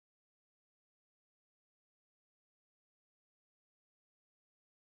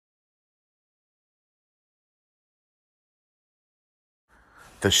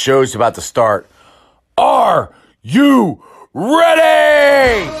The show's about to start. Are you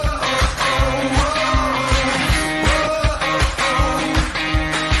ready?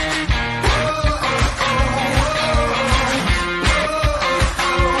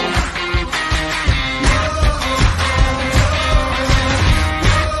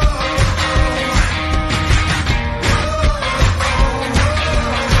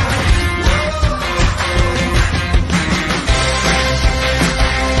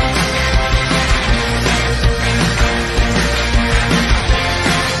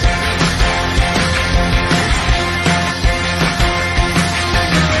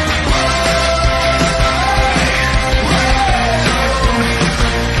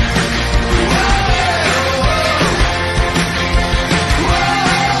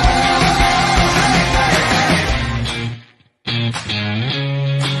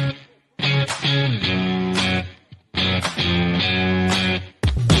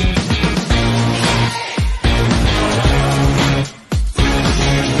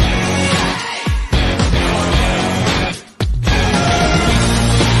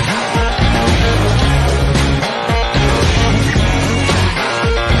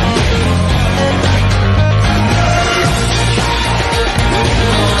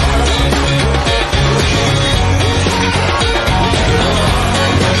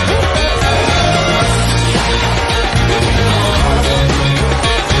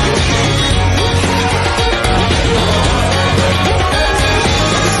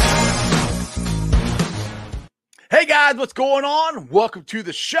 What's going on? Welcome to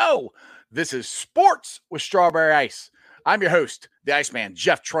the show. This is Sports with Strawberry Ice. I'm your host, the Iceman,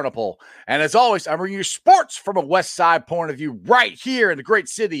 Jeff Trunapole. And as always, I'm bringing you sports from a West Side point of view right here in the great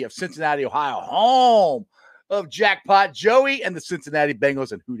city of Cincinnati, Ohio, home of Jackpot Joey and the Cincinnati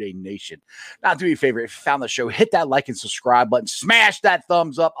Bengals and Houday Nation. Now, do me a favor, if you found the show, hit that like and subscribe button. Smash that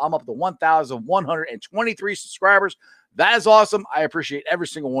thumbs up. I'm up to 1,123 subscribers. That is awesome. I appreciate every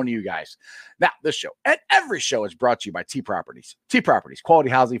single one of you guys. Now, this show and every show is brought to you by T Properties. T Properties, quality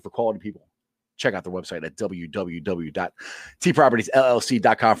housing for quality people. Check out their website at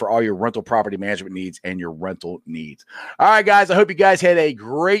www.tpropertiesllc.com for all your rental property management needs and your rental needs. All right, guys, I hope you guys had a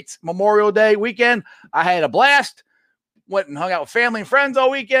great Memorial Day weekend. I had a blast. Went and hung out with family and friends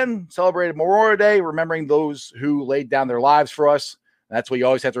all weekend. Celebrated Memorial Day, remembering those who laid down their lives for us. That's what you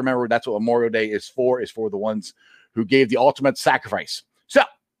always have to remember. That's what Memorial Day is for the ones who gave the ultimate sacrifice. So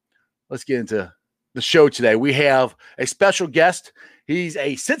let's get into the show today. We have a special guest. He's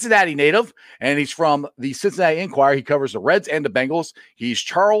a Cincinnati native, and he's from the Cincinnati Enquirer. He covers the Reds and the Bengals. He's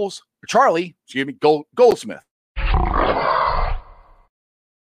Charlie Goldsmith.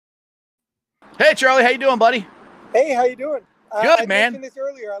 Hey, Charlie, how you doing, buddy? Hey, how you doing? Good, I man. mentioned this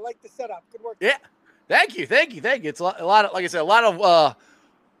earlier. I like the setup. Good work. Yeah, thank you. It's a lot of, like I said, a lot of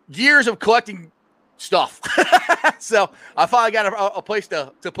years of collecting stuff. So I finally got a place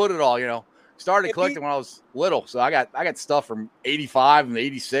to put it all, started collecting when I was little. So I got stuff from 85 and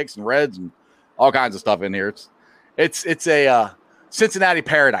 86 and Reds and all kinds of stuff in here. It's a Cincinnati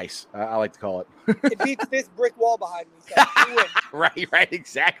paradise. I like to call it. It beats this brick wall behind me. So Right.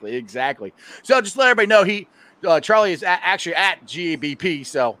 Exactly. So just let everybody know Charlie is actually at GABP.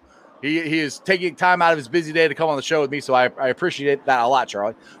 So He is taking time out of his busy day to come on the show with me, so I appreciate that a lot,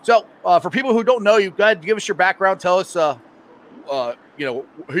 Charlie. So for people who don't know you, go ahead, give us your background. Tell us, who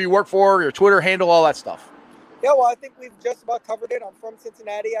you work for, your Twitter handle, all that stuff. Yeah, well, I think we've just about covered it. I'm from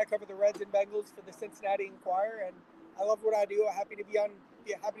Cincinnati. I cover the Reds and Bengals for the Cincinnati Enquirer, and I love what I do. I'm happy to be on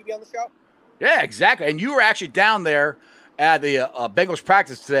the show. Yeah, exactly. And you were actually down there at the Bengals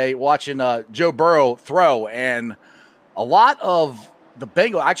practice today watching Joe Burrow throw, and a lot of the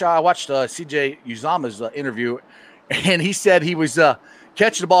Bengals. Actually, I watched CJ Uzama's interview, and he said he was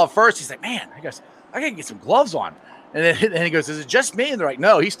catching the ball at first. He's like, man, I got to get some gloves on. And then he goes, is it just me? And they're like,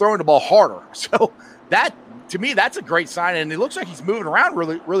 no, he's throwing the ball harder. So that, to me, that's a great sign. And it looks like he's moving around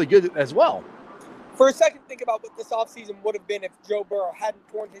really, really good as well. For a second, think about what this offseason would have been if Joe Burrow hadn't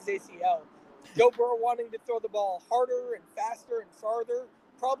torn his ACL. Joe Burrow wanting to throw the ball harder and faster and farther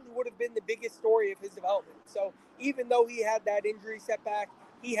probably would have been the biggest story of his development. So even though he had that injury setback,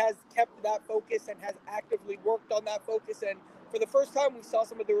 he has kept that focus and has actively worked on that focus. And for the first time, we saw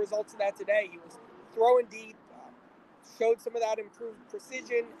some of the results of that today. He was throwing deep, showed some of that improved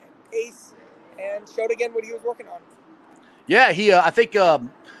precision and pace, and showed again what he was working on. Yeah, he. I think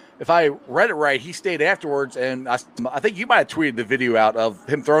if I read it right, he stayed afterwards, and I think you might have tweeted the video out of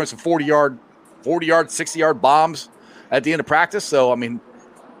him throwing some 40-yard, 60-yard bombs at the end of practice. So, I mean,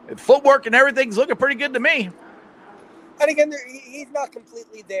 footwork and everything's looking pretty good to me. And again, he's not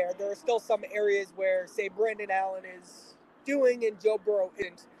completely there. There are still some areas where, say, Brandon Allen is doing, and Joe Burrow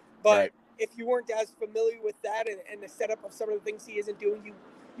isn't. But Right. if you weren't as familiar with that and the setup of some of the things he isn't doing,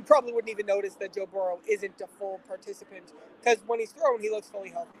 you probably wouldn't even notice that Joe Burrow isn't a full participant, because when he's throwing, he looks fully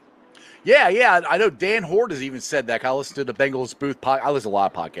healthy. Yeah. I know Dan Horde has even said that. I listened to the Bengals Booth podcast. I listen to a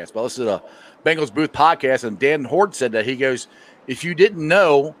lot of podcasts, but I listened to the Bengals Booth podcast, and Dan Horde said that. He goes, if you didn't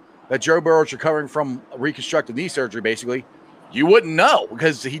know that Joe Burrow's recovering from reconstructive knee surgery, basically, you wouldn't know,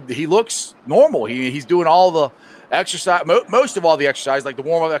 because he looks normal. He's doing all the exercise, most of all the exercise, like the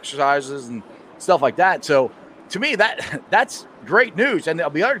warm-up exercises and stuff like that. So to me, that's great news. And the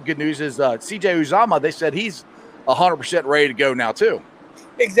other good news is CJ Uzomah, they said he's 100% ready to go now too.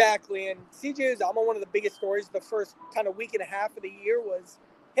 Exactly. And CJ Uzomah, one of the biggest stories the first kind of week and a half of the year was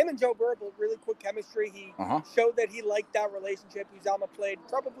him and Joe Burrow built really quick chemistry. He showed that he liked that relationship. Uzomah played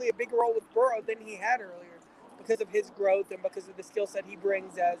probably a bigger role with Burrow than he had earlier because of his growth and because of the skill set he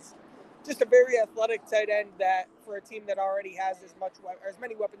brings as just a very athletic tight end, that for a team that already has as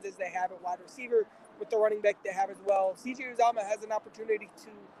many weapons as they have at wide receiver, with the running back they have as well. CJ Uzomah has an opportunity to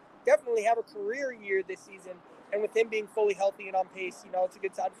definitely have a career year this season. And with him being fully healthy and on pace, it's a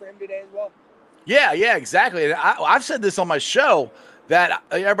good sign for him today as well. Yeah, exactly. And I've said this on my show that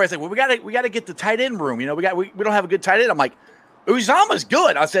everybody's like, well, we got to get the tight end room. We don't have a good tight end. I'm like, Uzomah's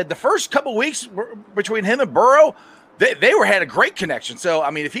good. I said the first couple of weeks between him and Burrow, they had a great connection. So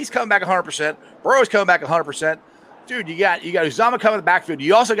I mean, if he's coming back 100%, Burrow's coming back 100%. Dude, you got Uzomah coming in the backfield.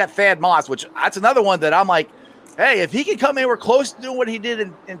 You also got Thad Moss, which that's another one that I'm like, hey, if he can come in, we're close to doing what he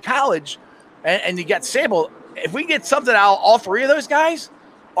did in college, and you got Sample. If we get something out of all three of those guys,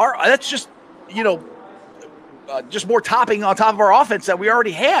 that's just just more topping on top of our offense that we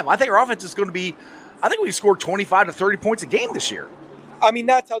already have. I think our offense is going to be. I think we scored 25 to 30 points a game this year. I mean,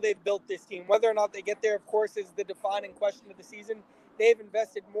 that's how they've built this team. Whether or not they get there, of course, is the defining question of the season. They've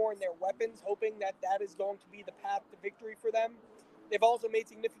invested more in their weapons, hoping that is going to be the path to victory for them. They've also made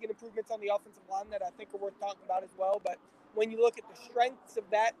significant improvements on the offensive line that I think are worth talking about as well. But when you look at the strengths of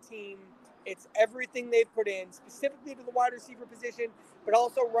that team, it's everything they've put in, specifically to the wide receiver position, but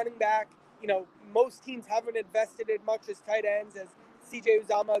also running back. Most teams haven't invested as much as tight ends, as CJ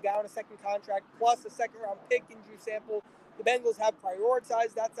Uzomah got on a second contract, plus a second-round pick in Drew Sample. The Bengals have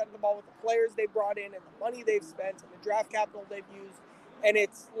prioritized that side of the ball with the players they brought in and the money they've spent and the draft capital they've used. And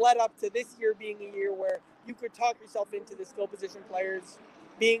it's led up to this year being a year where you could talk yourself into the skill position players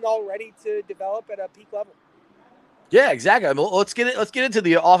being all ready to develop at a peak level. Yeah, exactly. I mean, let's get into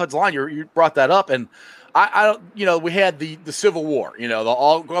the offensive line. You brought that up, and I we had the Civil War.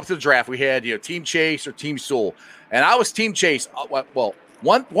 All go up to the draft. We had Team Chase or Team Sewell, and I was Team Chase. Well,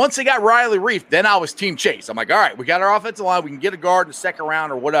 once they got Riley Reiff, then I was Team Chase. I'm like, all right, we got our offensive line. We can get a guard in the second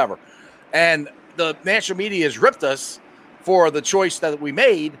round or whatever. And the national media has ripped us for the choice that we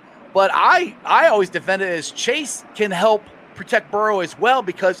made. But I always defend it as Chase can help protect Burrow as well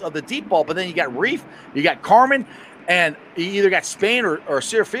because of the deep ball. But then you got Reiff, you got Carman, and you either got Spain or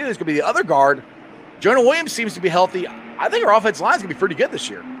Sierra Felix going to be the other guard. Jonah Williams seems to be healthy. I think our offensive line is going to be pretty good this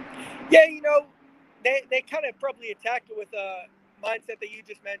year. Yeah, they kind of probably attacked it with a mindset that you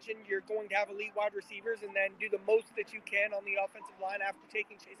just mentioned. You're going to have elite wide receivers and then do the most that you can on the offensive line after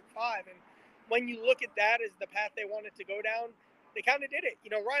taking Chase at 5. And when you look at that as the path they wanted to go down, they kind of did it.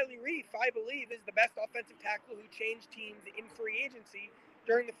 Riley Reiff, I believe, is the best offensive tackle who changed teams in free agency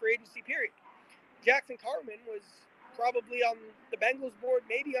during the free agency period. Jackson Carman was probably on the Bengals board,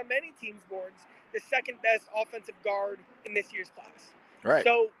 maybe on many teams' boards, the second best offensive guard in this year's class. Right.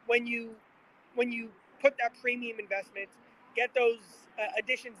 So when you put that premium investment, get those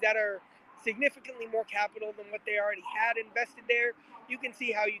additions that are significantly more capital than what they already had invested there, you can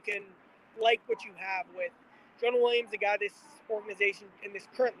see how you can like what you have with Jonah Williams, a guy this organization and this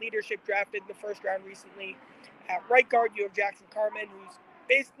current leadership drafted in the first round recently. At right guard, you have Jackson Carman, who's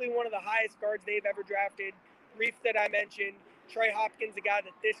basically one of the highest guards they've ever drafted. Reiff that I mentioned, Trey Hopkins, a guy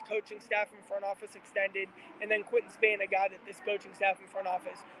that this coaching staff and front office extended, and then Quentin Spain, a guy that this coaching staff and front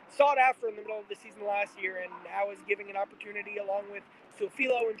office sought after in the middle of the season last year, and now is giving an opportunity along with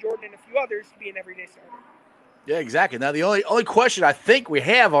Su'a-Filo and Jordan and a few others to be an everyday starter. Yeah, exactly. Now, the only question I think we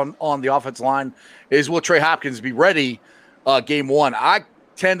have on the offensive line is, will Trey Hopkins be ready game one? I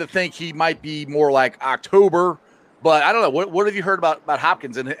tend to think he might be more like October, but I don't know. What have you heard about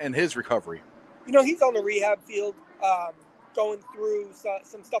Hopkins and his recovery? He's on the rehab field, going through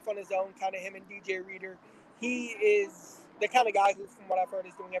some stuff on his own, kind of him and DJ Reader. He is the kind of guy who, from what I've heard,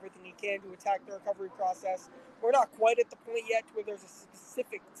 is doing everything he can to attack the recovery process. We're not quite at the point yet where there's a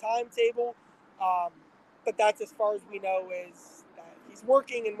specific timetable, but that's as far as we know is that he's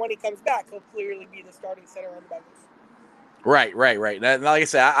working, and when he comes back, he'll clearly be the starting center on the Bengals. Right. Now, like I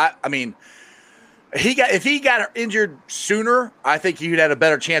said, I mean, If he got injured sooner, I think he'd had a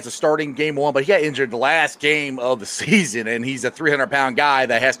better chance of starting game one. But he got injured the last game of the season, and he's a 300-pound guy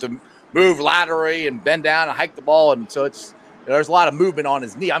that has to move laterally and bend down and hike the ball, and so there's a lot of movement on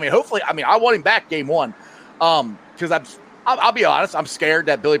his knee. I mean, hopefully, I want him back game one, because I'll be honest, I'm scared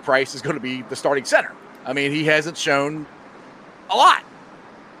that Billy Price is going to be the starting center. I mean, he hasn't shown a lot.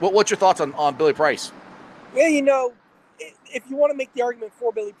 What's your thoughts on Billy Price? Well, if you want to make the argument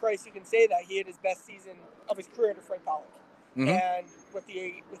for Billy Price, you can say that he had his best season of his career under Frank Pollack. Mm-hmm. And with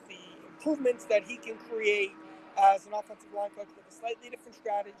the improvements that he can create as an offensive line coach with a slightly different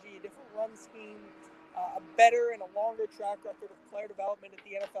strategy, a different run scheme, a better and a longer track record of player development at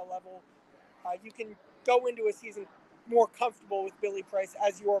the NFL level, you can go into a season more comfortable with Billy Price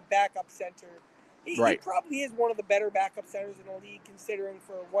as your backup center. He probably is one of the better backup centers in the league, considering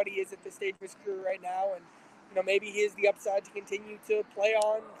for what he is at this stage of his career right now. And maybe he has the upside to continue to play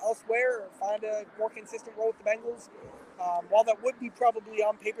on elsewhere or find a more consistent role with the Bengals. While that would be probably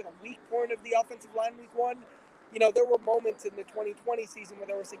on paper the weak point of the offensive line week one, there were moments in the 2020 season where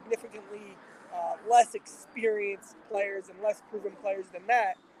there were significantly less experienced players and less proven players than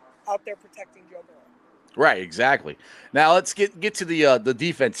that out there protecting Joe Burrow. Right, exactly. Now let's get to the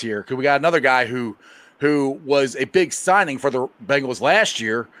defense here, because we got another guy who was a big signing for the Bengals last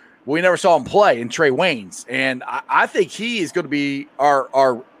year. We never saw him play in Trey Waynes, and I think he is going to be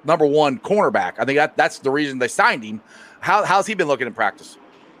our number one cornerback. I think that's the reason they signed him. How's he been looking in practice?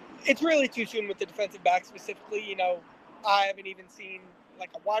 It's really too soon with the defensive back specifically. I haven't even seen like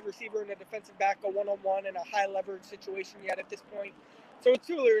a wide receiver and a defensive back go one-on-one in a high leverage situation yet at this point. So it's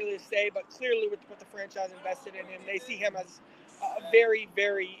too early to say, but clearly with the franchise invested in him, they see him as a very,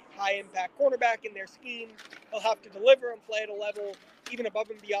 very high-impact cornerback in their scheme. He'll have to deliver and play at a level even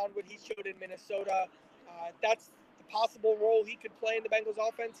above and beyond what he showed in Minnesota. That's the possible role he could play in the Bengals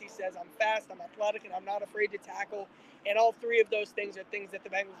offense. He says, I'm fast, I'm athletic, and I'm not afraid to tackle. And all three of those things are things that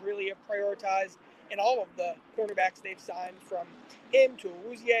the Bengals really have prioritized in all of the cornerbacks they've signed, from him to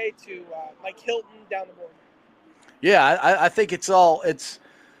Awuzie to Mike Hilton down the board. Yeah, I think it's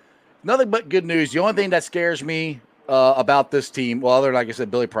nothing but good news. The only thing that scares me about this team, well, other than, like I said,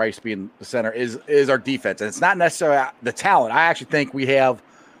 Billy Price being the center, is our defense. And it's not necessarily the talent. I actually think we have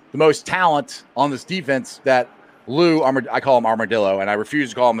the most talent on this defense that Lou, I call him Armadillo, and I refuse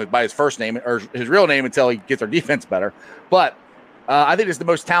to call him by his first name or his real name until he gets our defense better. But I think it's the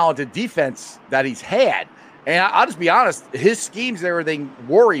most talented defense that he's had. And I'll just be honest, his schemes and everything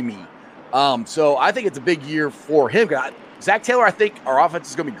worry me. So I think it's a big year for him. Zach Taylor, I think our offense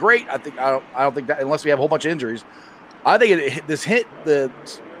is going to be great. I don't think that, unless we have a whole bunch of injuries, I think the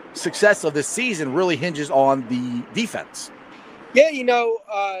success of this season really hinges on the defense. Yeah,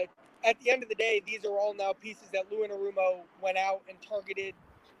 at the end of the day, these are all now pieces that Lou Anarumo went out and targeted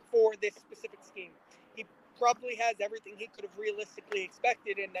for this specific scheme. He probably has everything he could have realistically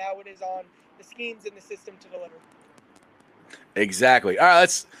expected, and now it is on the schemes and the system to deliver. Exactly. All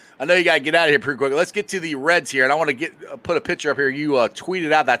right, I know you got to get out of here pretty quick. Let's get to the Reds here, and I want to put a picture up here. You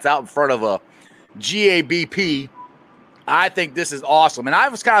tweeted out that's out in front of a GABP. I think this is awesome, and I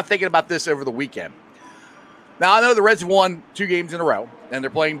was kind of thinking about this over the weekend. Now, I know the Reds won 2 games in a row, and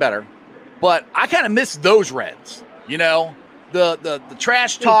they're playing better, but I kind of miss those Reds, the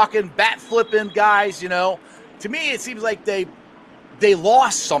trash talking, bat flipping guys, To me, it seems like they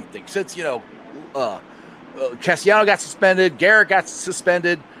lost something since, Castellanos got suspended, Garrett got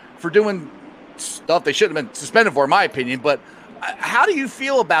suspended for doing stuff they shouldn't have been suspended for, in my opinion. But how do you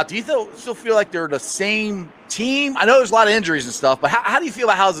feel about? Do you still feel like they're the same team? I know there's a lot of injuries and stuff, but how do you feel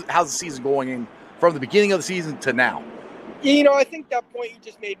about how's the season going in from the beginning of the season to now? I think that point you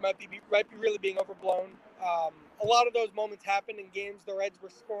just made might be really being overblown. A lot of those moments happen in games the Reds were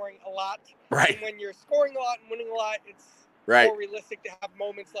scoring a lot. Right. And when you're scoring a lot and winning a lot, it's more realistic to have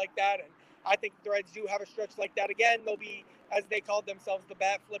moments like that. And I think the Reds do have a stretch like that again. They'll be, as they called themselves, the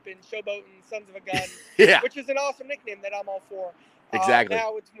bat-flipping, showboating sons of a gun, which is an awesome nickname that I'm all for. Exactly.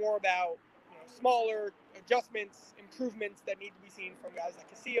 Now it's more about smaller adjustments, improvements that need to be seen from guys like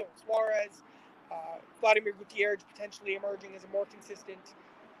Castillo, Suarez, Vladimir Gutierrez potentially emerging as a more consistent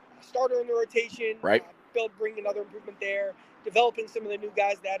starter in the rotation. Right. Bring another improvement there. Developing some of the new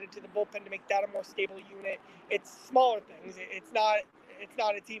guys that added to the bullpen to make that a more stable unit. It's smaller things. It's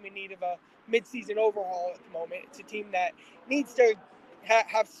not a team in need of a midseason overhaul at the moment. It's a team that needs to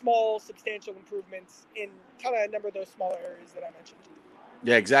have small, substantial improvements in kind of a number of those smaller areas that I mentioned.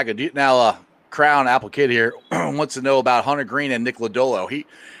 Yeah, exactly. Now, Crown Apple Kid here wants to know about Hunter Green and Nick Lodolo.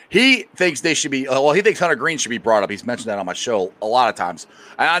 He thinks they should be. He thinks Hunter Green should be brought up. He's mentioned that on my show a lot of times.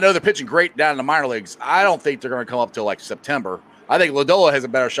 And I know they're pitching great down in the minor leagues. I don't think they're going to come up till like September. I think Lodolo has a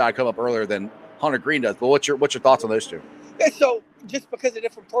better shot to come up earlier than Hunter Green does. But what's your thoughts on those two? Yeah, so just because of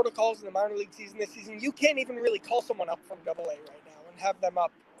different protocols in the minor league season this season, you can't even really call someone up from AA right now and have them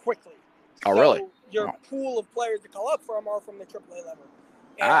up quickly. Oh, really? Your pool of players to call up from are from the AAA level.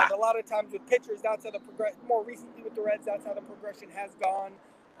 And a lot of times with pitchers, that's how the progression, more recently with the Reds, that's how the progression has gone.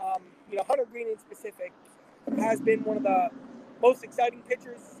 Hunter Green in specific has been one of the most exciting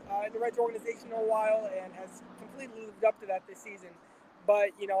pitchers in the Reds organization in a while and has completely lived up to that this season. But,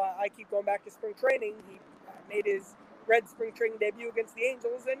 I keep going back to spring training. He made his Red spring training debut against the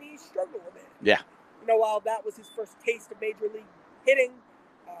Angels, and he struggled with it. Yeah. While that was his first taste of major league hitting,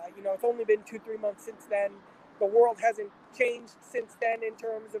 it's only been 2-3 months since then. The world hasn't changed since then in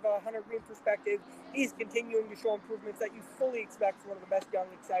terms of a Hunter Green perspective. He's continuing to show improvements that you fully expect from one of the best young,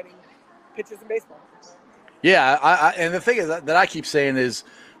 exciting pitchers in baseball. Yeah, and the thing is that I keep saying is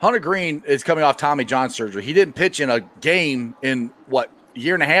Hunter Green is coming off Tommy John surgery. He didn't pitch in a game in, a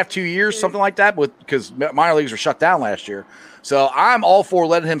year and a half, 2 years, something like that, because minor leagues were shut down last year. So I'm all for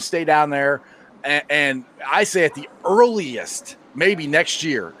letting him stay down there. And I say at the earliest, maybe next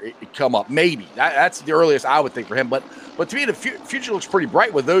year it come up. Maybe that's the earliest I would think for him. But to me, the future looks pretty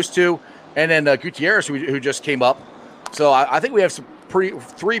bright with those two, and then Gutierrez, who just came up. So I think we have some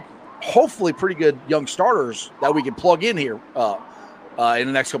three, hopefully pretty good young starters that we can plug in here in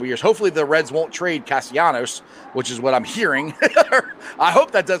the next couple of years. Hopefully the Reds won't trade Castellanos, which is what I'm hearing. I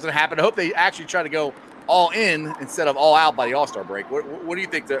hope that doesn't happen. I hope they actually try to go all in instead of all out by the All-Star break. What do you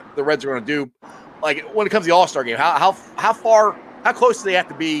think the Reds are going to do? Like when it comes to the All-Star game, how close do they have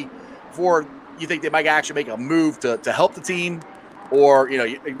to be before you think they might actually make a move to help the team, or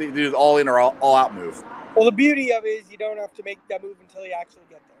they do the all in or all out move? Well, the beauty of it is you don't have to make that move until you actually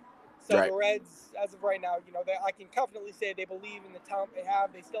get there. So right. The Reds, as of right now, I can confidently say they believe in the talent they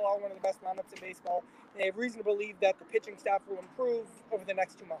have. They still are one of the best lineups in baseball. And they have reason to believe that the pitching staff will improve over the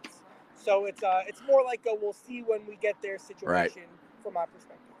next 2 months. So it's more like a we'll see when we get there situation from my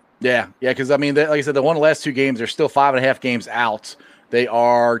perspective. Yeah, because like I said, they won the last 2 games. They're still 5.5 games out. They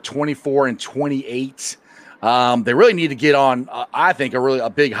are 24-28. They really need to get on, I think, a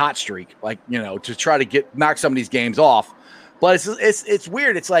big hot streak, to try to knock some of these games off. But it's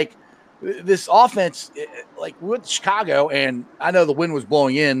weird. It's like this offense, like we went to Chicago, and I know the wind was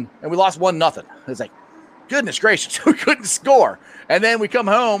blowing in, and we lost 1-0. It's like, goodness gracious, we couldn't score. And then we come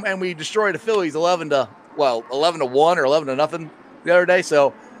home and we destroy the Phillies 11-1 or 11-0 the other day.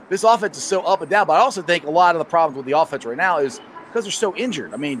 So this offense is so up and down. But I also think a lot of the problems with the offense right now is because they're so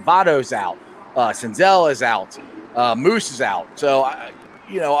injured. Votto's out, Senzel is out, Moose is out. So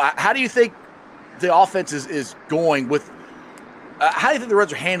how do you think the offense is going with? How do you think the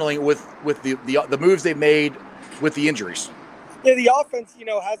Reds are handling it with the moves they've made with the injuries? Yeah, the offense,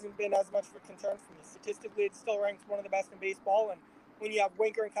 hasn't been as much of a concern for me. Statistically, it still ranks one of the best in baseball. And when you have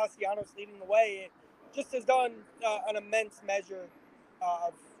Winker and Castellanos leading the way, it just has done an immense measure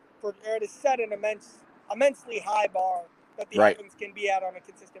it has set an immensely high bar that the offense can be at on a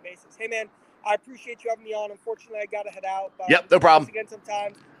consistent basis. Hey, man, I appreciate you having me on. Unfortunately, I got to head out. But yep, no problem. Again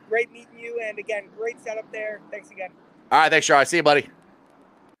sometime. Great meeting you. And again, great setup there. Thanks again. All right, thanks, Charlie. See you, buddy.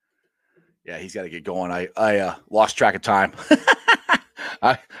 Yeah, he's got to get going. I lost track of time.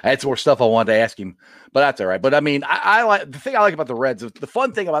 I had some more stuff I wanted to ask him, but that's all right. But I like the thing I like about the Reds. The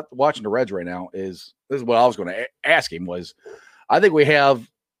fun thing about watching the Reds right now is this is what I was going to ask him was, I think we have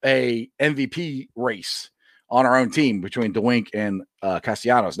a MVP race on our own team between DeWink and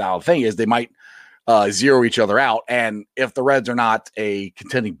Castellanos. Now the thing is, they might zero each other out, and if the Reds are not a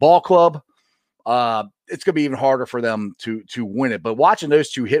contending ball club, it's going to be even harder for them to win it. But watching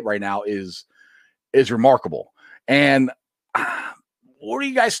those two hit right now is remarkable. And what do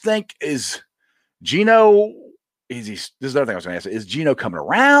you guys think? Is Gino? This is another thing I was going to ask. Is Gino coming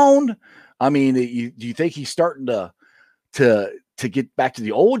around? Do you think he's starting to get back to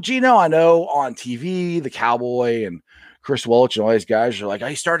the old Gino? I know on TV, the Cowboy and Chris Welch and all these guys are like,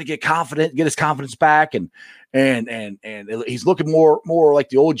 he's starting to get his confidence back, and he's looking more like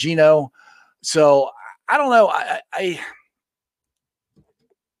the old Gino. So I don't know.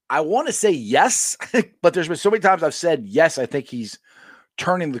 I want to say yes, but there's been so many times I've said yes. I think he's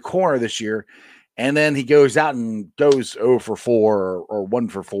turning the corner this year, and then he goes out and goes 0 for 4 or 1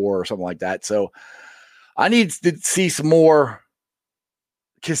 for 4 or something like that. So I need to see some more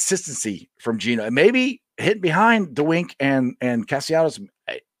consistency from Gino, and maybe hitting behind DeWink and Castellanos.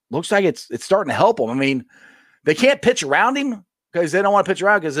 It looks like it's starting to help him. They can't pitch around him because they don't want to pitch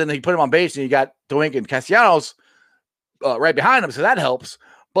around, because then they put him on base and you got DeWink and Castellanos right behind him, so that helps.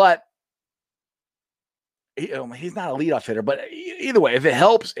 But he's not a leadoff hitter. But either way, if it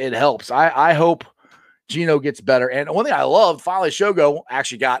helps, it helps. I hope Gino gets better. And one thing I love, finally, Shogo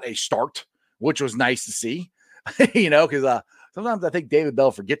actually got a start, which was nice to see, because sometimes I think David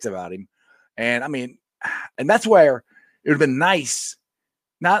Bell forgets about him. And I mean, and that's where it would have been nice,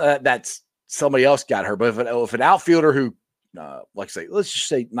 not that that's somebody else got hurt, but if an outfielder who, let's just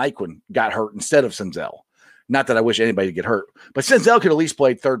say Nyquin got hurt instead of Senzel. Not that I wish anybody to get hurt, but Senzel could at least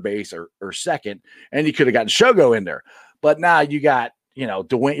play third base or second, and you could have gotten Shogo in there. But now you got,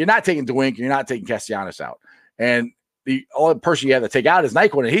 DeWink. You're not taking DeWink, you're not taking Castellanos out. And the only person you have to take out is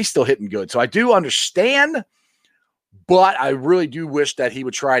Nyquin, and he's still hitting good. So I do understand, but I really do wish that he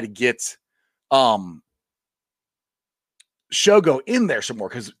would try to get Shogo in there some more.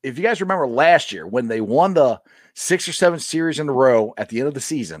 Because if you guys remember last year when they won the 6 or 7 series in a row at the end of the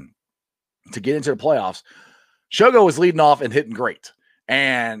season to get into the playoffs, Shogo was leading off and hitting great.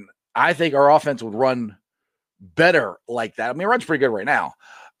 And I think our offense would run better like that. I mean, it runs pretty good right now.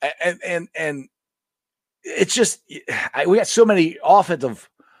 And it's just, we got so many offensive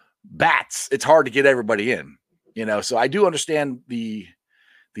bats. It's hard to get everybody in, so I do understand the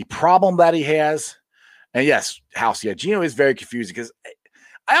problem that he has. And yes, House, Gino is very confusing because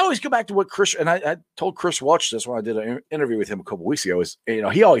I always go back to what Chris, and I told Chris Welch this when I did an interview with him a couple of weeks ago, is,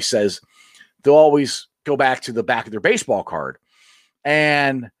 he always says they'll always go back to the back of their baseball card.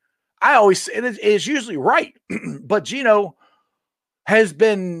 And I always, and it is usually right, but Gino has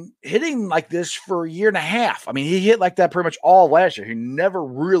been hitting like this for a year and a half. I mean, he hit like that pretty much all last year. He never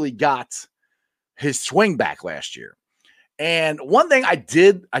really got his swing back last year. And one thing I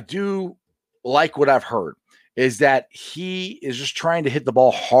do like what I've heard is that he is just trying to hit the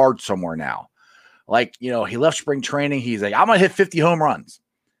ball hard somewhere now. Like, he left spring training. He's like, I'm going to hit 50 home runs.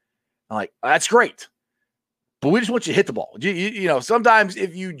 I'm like, that's great. But we just want you to hit the ball. Sometimes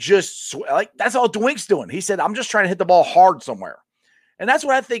if you just that's all DeWink's doing. He said, I'm just trying to hit the ball hard somewhere. And that's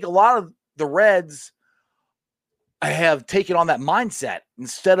what I think a lot of the Reds have taken on that mindset.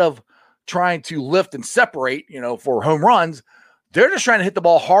 Instead of trying to lift and separate, for home runs, they're just trying to hit the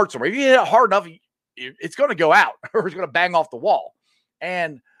ball hard somewhere. If you hit it hard enough, it's going to go out or it's going to bang off the wall.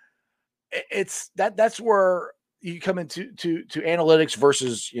 And that's where you come into to analytics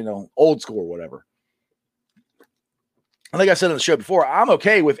versus, old school or whatever. I think I said on the show before, I'm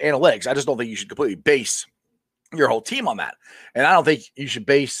okay with analytics. I just don't think you should completely base your whole team on that. And I don't think you should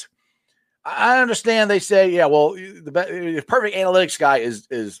base. I understand they say, yeah, well, the perfect analytics guy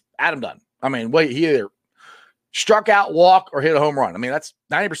is Adam Dunn. I mean, he either struck out, walk, or hit a home run. I mean, that's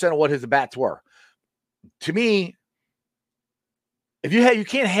 90% of what his at-bats were. To me, you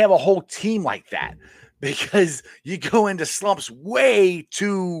can't have a whole team like that because you go into slumps way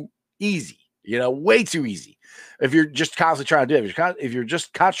too easy, way too easy. If you're just constantly trying to do it, if you're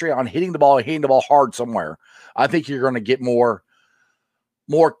just concentrating on hitting the ball hard somewhere, I think you're going to get more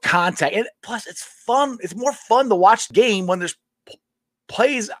contact. And plus, it's fun. It's more fun to watch the game when there's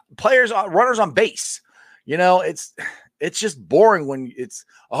runners on base. It's just boring when it's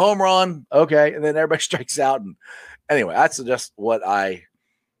a home run, okay, and then everybody strikes out. And anyway, that's just Anyway,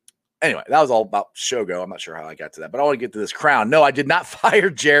 that was all about Shogo. I'm not sure how I got to that, but I want to get to this crown. No, I did not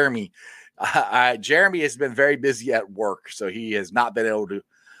fire Jeremy. Jeremy has been very busy at work, so he has not been able to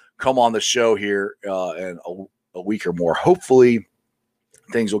come on the show here in a week or more. Hopefully,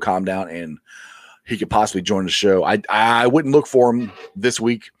 things will calm down and he could possibly join the show. I wouldn't look for him this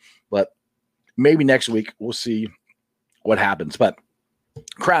week, but maybe next week. We'll see what happens. But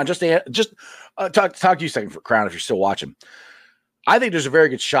Crown, just talk to you a second for Crown if you're still watching. I think there's a very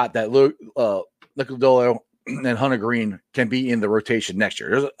good shot that Nick Lodolo and Hunter Green can be in the rotation next year.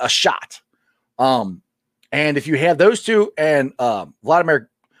 There's a shot. And if you have those two and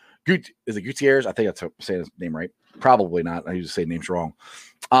Vladimir Gutierrez? I think that's saying his name right. Probably not. I usually say names wrong.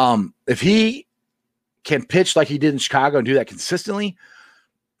 If he can pitch like he did in Chicago and do that consistently,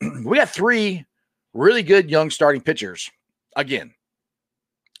 we got 3 really good young starting pitchers again.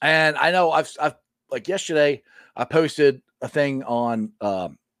 And I know I've like yesterday, I posted a thing on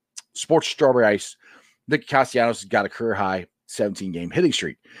Sports Strawberry Ice. Nick Castellanos has got a career high 17-game hitting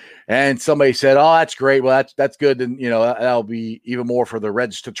streak. And somebody said, oh, that's great. Well, that's good. And, that'll be even more for the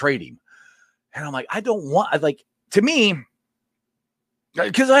Reds to trade him. And I'm like, to me,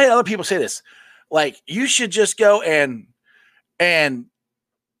 because I had other people say this, like, you should just go and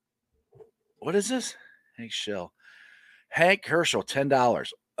what is this? Hank Herschel, $10.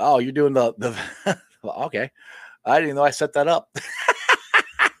 Oh, you're doing the okay. I didn't know I set that up.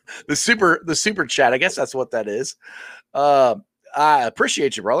 the super chat. I guess that's what that is. I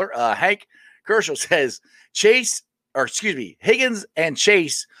appreciate you, brother. Hank Herschel says Higgins and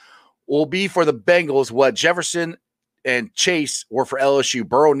Chase will be for the Bengals what Jefferson and Chase were for LSU.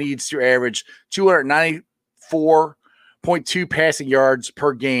 Burrow needs to average 294.2 passing yards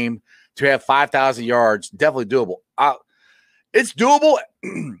per game to have 5,000 yards. Definitely doable. It's doable.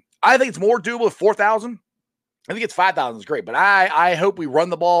 I think it's more doable with 4,000. I think it's 5,000 is great, but I hope we run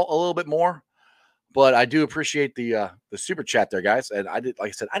the ball a little bit more. But I do appreciate the super chat there, guys. And I did, like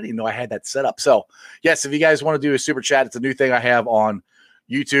I said, I didn't even know I had that set up. So yes, if you guys want to do a super chat, it's a new thing I have on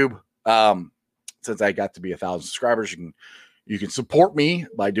YouTube. Since I got to be 1,000 subscribers, you can support me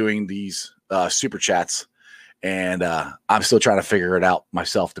by doing these super chats. And I'm still trying to figure it out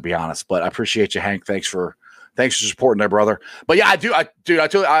myself, to be honest. But I appreciate you, Hank. Thanks for supporting there, brother. But yeah, I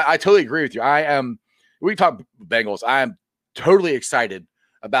totally agree with you. We talk Bengals. I am totally excited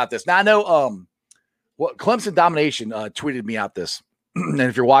about this. Now I know Clemson Domination tweeted me out this, and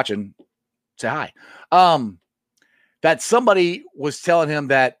if you're watching, say hi. That somebody was telling him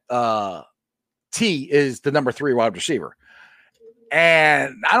that T is the number 3 wide receiver.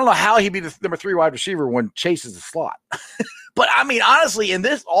 And I don't know how he'd be the number 3 wide receiver when Chase is the slot. But I mean, honestly, in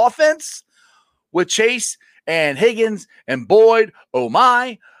this offense with Chase and Higgins and Boyd, oh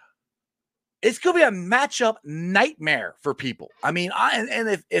my, it's going to be a matchup nightmare for people. I mean,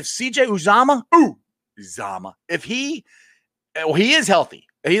 if CJ Uzomah, if he is healthy,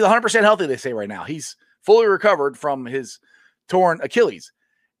 he's 100% healthy, they say right now. He's fully recovered from his torn Achilles.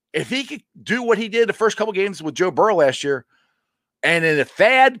 If he could do what he did the first couple games with Joe Burrow last year, and then if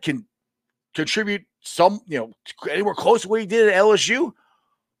Thad can contribute anywhere close to what he did at LSU,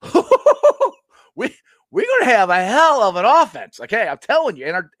 we're going to have a hell of an offense. Okay, I'm telling you.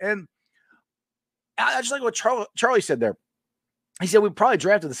 And I just like what Charlie said there. He said we probably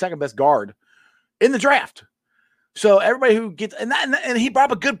drafted the second best guard in the draft. So everybody who gets and he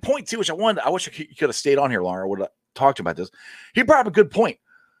brought up a good point too, which I wish he could have stayed on here longer. I would have talked about this. He brought up a good point.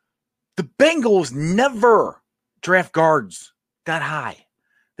 The Bengals never draft guards that high.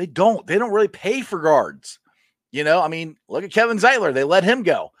 They don't really pay for guards. I mean, look at Kevin Zeitler. They let him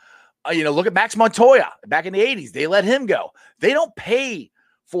go. Look at Max Montoya back in the 80s. They let him go. They don't pay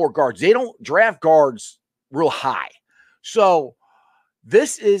for guards. They don't draft guards real high. So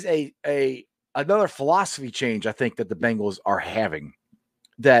this is another philosophy change, I think, that the Bengals are having,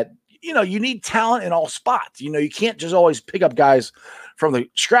 that, you need talent in all spots. You can't just always pick up guys from the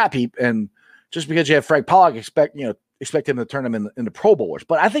scrap heap, and just because you have Frank Pollock, expect him to turn them into Pro Bowlers.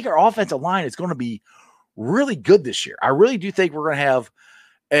 But I think our offensive line is going to be really good this year. I really do think we're going to have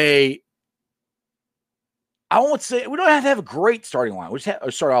I won't say we don't have to have a great starting line. We just have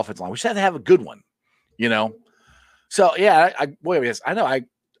a starting offensive line. We just have to have a good one, So yeah, I know. I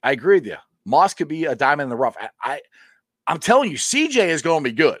agree with you. Moss could be a diamond in the rough. I'm telling you, CJ is going to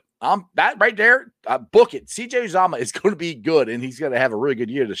be good. That right there, book it. CJ Uzomah is going to be good, and he's going to have a really good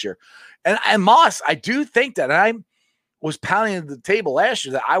year this year. And Moss, I do think that. And I was pounding the table last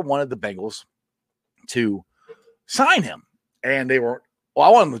year that I wanted the Bengals to sign him, and they weren't. Well, I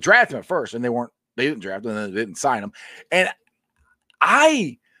wanted them to draft him at first, and they weren't. They didn't draft him, and then they didn't sign him. And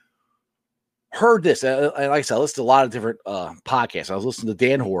I heard this, and like I said, I listened to a lot of different podcasts. I was listening to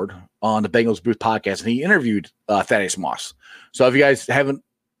Dan Horde on the Bengals Booth podcast, and he interviewed Thaddeus Moss. So if you guys haven't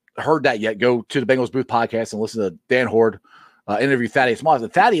heard that yet, go to the Bengals Booth podcast and listen to Dan Horde interview Thaddeus Moss.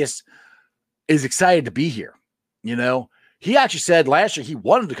 And Thaddeus is excited to be here. He actually said last year he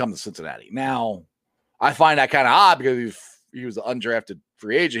wanted to come to Cincinnati. Now, I find that kind of odd because he was an undrafted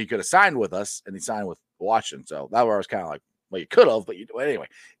free agent. He could have signed with us, and he signed with Washington. So that was kind of like, well, you could have, but anyway.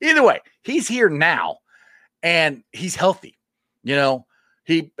 Either way, he's here now, and he's healthy.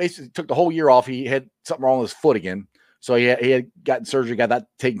 He basically took the whole year off. He had something wrong with his foot again. So he had gotten surgery, got that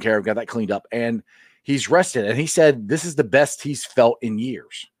taken care of, got that cleaned up, and he's rested. And he said this is the best he's felt in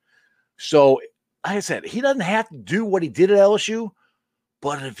years. So, like I said, he doesn't have to do what he did at LSU,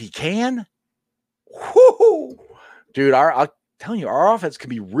 but if he can, dude, I'm telling you, our offense can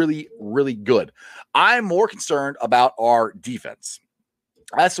be really, really good. I'm more concerned about our defense.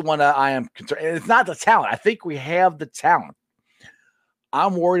 That's the one that I am concerned. And it's not the talent. I think we have the talent.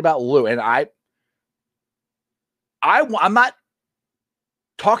 I'm worried about Lou, and I'm not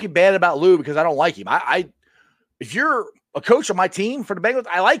talking bad about Lou because I don't like him. If you're a coach on my team for the Bengals,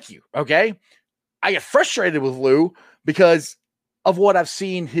 I like you. Okay. I get frustrated with Lou because of what I've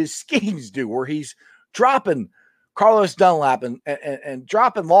seen his schemes do, where he's dropping Carlos Dunlap and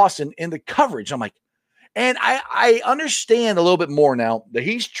dropping Lawson in the coverage. I'm like, and I understand a little bit more now that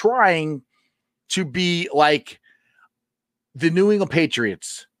he's trying to be like the New England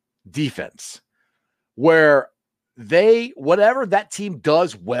Patriots defense, where whatever that team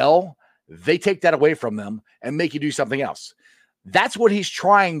does well, they take that away from them and make you do something else. That's what he's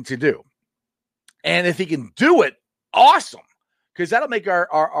trying to do. And if he can do it, awesome, because that'll make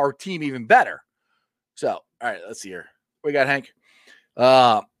our team even better. So, all right, let's see here. We got Hank.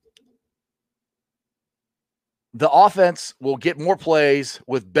 the offense will get more plays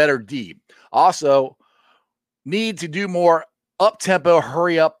with better D. Also, need to do more up-tempo,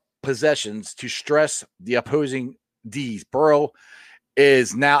 hurry-up possessions to stress the opposing Ds. Burrow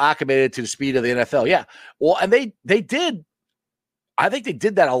is now acclimated to the speed of the NFL. Yeah. Well, and they did. I think they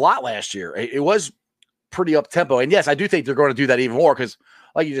did that a lot last year. It was pretty up-tempo. And yes, I do think they're going to do that even more because,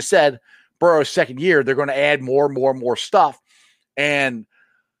 like you just said, Burrow's second year, they're going to add more stuff. And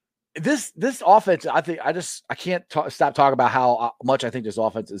this offense, I think I can't stop talking about how much I think this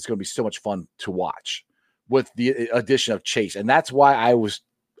offense is going to be so much fun to watch with the addition of Chase. And that's why I was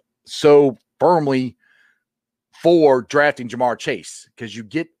so firmly for drafting Ja'Marr Chase, because you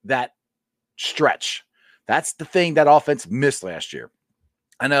get that stretch. That's the thing that offense missed last year.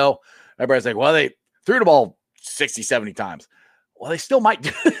 I know everybody's like, well, they threw the ball 60, 70 times. Well, they still might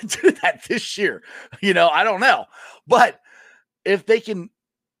do that this year. I don't know. But if they can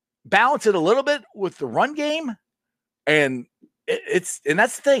balance it a little bit with the run game, and that's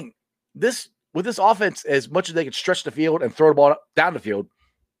the thing. With this offense, as much as they can stretch the field and throw the ball down the field,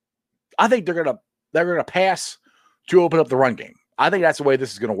 I think they're gonna pass to open up the run game. I think that's the way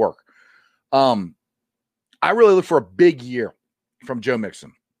this is gonna work. I really look for a big year from Joe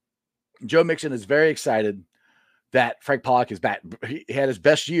Mixon. Joe Mixon is very excited that Frank Pollock is back. He had his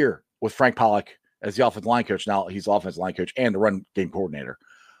best year with Frank Pollock as the offensive line coach. Now he's offensive line coach and the run game coordinator.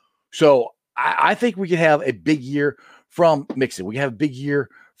 So I think we can have a big year from Mixon. We can have a big year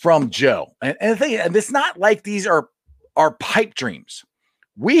from Joe. And the thing, and it's not like these are pipe dreams.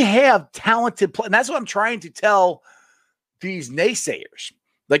 We have talented players. And that's what I'm trying to tell these naysayers.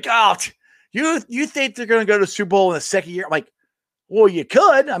 Like, oh, you think they're going to go to the Super Bowl in the second year? I'm like, well, you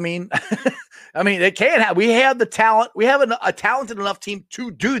could. I mean, they can have. We have the talent. We have a talented enough team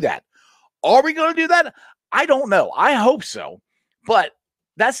to do that. Are we going to do that? I don't know. I hope so. But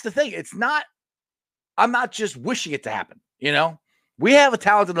that's the thing. It's not. I'm not just wishing it to happen. We have a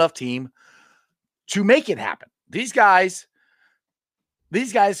talented enough team to make it happen. These guys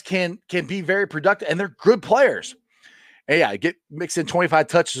can be very productive, and they're good players. And yeah, get Mixon 25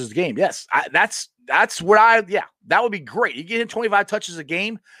 touches a game. Yes, that's what that would be great. You get him 25 touches a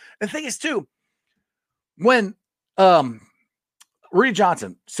game. And the thing is too, when Rudy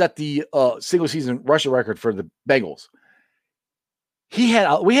Johnson set the single season rushing record for the Bengals, we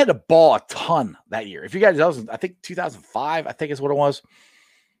had to ball a ton that year. If you guys, that was, I think 2005, I think is what it was.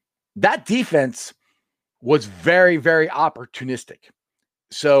 That defense was very, very opportunistic.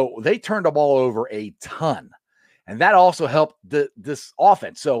 So they turned the ball over a ton. And that also helped this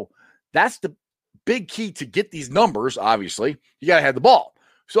offense. So that's the big key to get these numbers, obviously. You got to have the ball.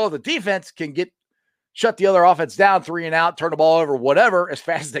 So the defense can shut the other offense down, 3 and out, turn the ball over, whatever, as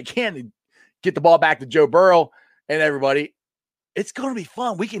fast as they can and get the ball back to Joe Burrow and everybody. It's going to be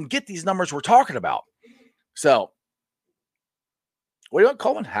fun. We can get these numbers we're talking about. So, what do you want,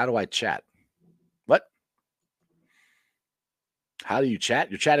 Coleman? How do I chat? What? How do you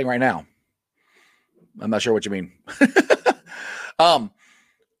chat? You're chatting right now. I'm not sure what you mean.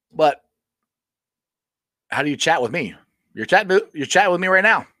 But how do you chat with me? You're chatting with me right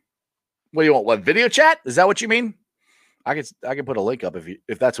now. What do you want? What, video chat? Is that what you mean? I can put a link up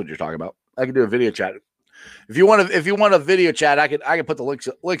if that's what you're talking about. I can do a video chat. If you want a video chat, I can put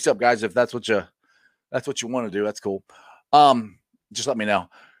the links up, guys. If that's what you want to do, that's cool. Just let me know.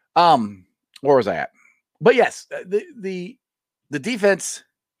 Where was I at? But yes, the defense.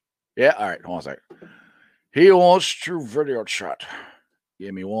 Yeah. All right. Hold on a second. He wants to video chat.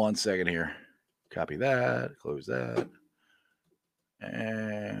 Give me 1 second here. Copy that. Close that.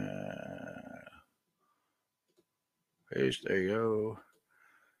 And paste. There you go.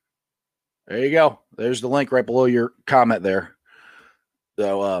 There you go. There's the link right below your comment there.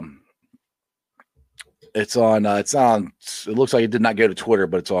 So it looks like it did not go to Twitter,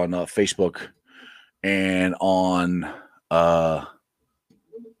 but it's on Facebook and on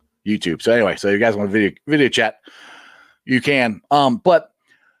YouTube. So anyway, so you guys want a video chat, you can. But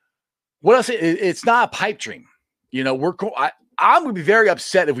what else? It's not a pipe dream. I'm going to be very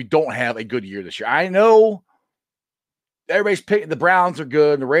upset if we don't have a good year this year. I know everybody's picking the Browns are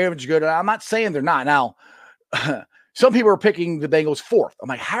good and the Ravens are good. I'm not saying they're not. Now, some people are picking the Bengals fourth. I'm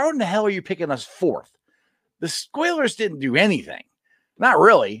like, how in the hell are you picking us fourth? The Squealers didn't do anything. Not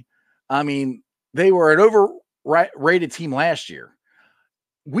really. I mean, they were an overrated team last year.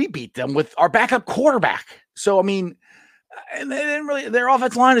 We beat them with our backup quarterback. So, I mean, and they didn't really, their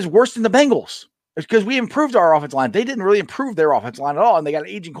offensive line is worse than the Bengals. It's because we improved our offensive line. They didn't really improve their offensive line at all, and they got an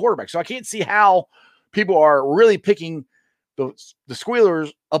aging quarterback. So I can't see how people are really picking the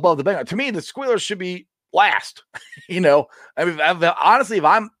Squealers above the Bengals. To me, the Squealers should be last. I mean, honestly, if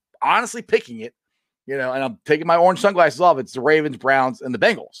I'm honestly picking it, and I'm taking my orange sunglasses off. It's the Ravens, Browns, and the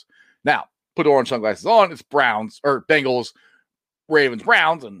Bengals. Now, put orange sunglasses on, it's Browns or Bengals, Ravens,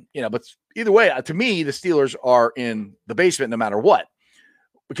 Browns, and but either way, to me, the Steelers are in the basement no matter what.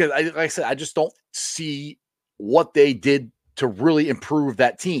 Because like I said, I just don't see what they did to really improve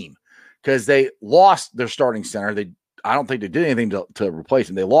that team. Because they lost their starting center. I don't think they did anything to replace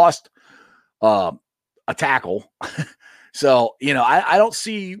him. They lost a tackle. So, I don't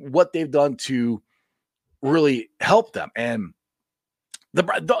see what they've done to really help them. And don't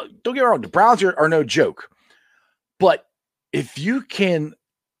get me wrong, the Browns are no joke. But if you can,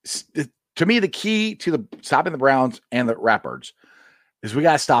 to me, the key to stopping the Browns and the Ratbirds is we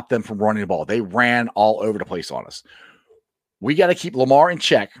got to stop them from running the ball. They ran all over the place on us. We got to keep Lamar in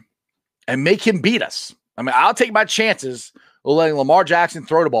check and make him beat us. I mean, I'll take my chances of letting Lamar Jackson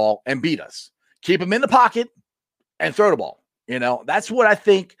throw the ball and beat us. Keep him in the pocket and throw the ball. That's what I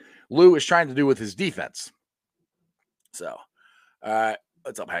think Lou is trying to do with his defense. So,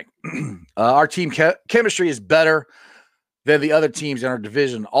 what's up, Hank? Our team chemistry is better than the other teams in our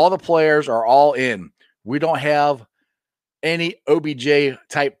division. All the players are all in. We don't have any OBJ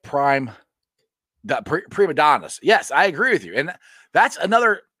type prima donnas. Yes, I agree with you. And that's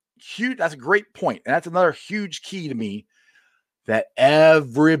a great point. And that's another huge key to me, that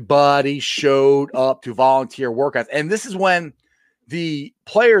everybody showed up to volunteer workouts. And this is when the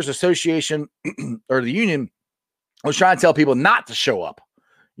Players Association or the union was trying to tell people not to show up,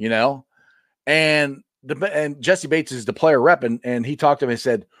 and Jesse Bates is the player rep. And he talked to me and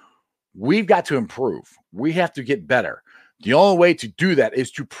said, we've got to improve. We have to get better. The only way to do that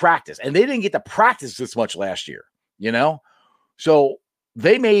is to practice. And they didn't get to practice this much last year, So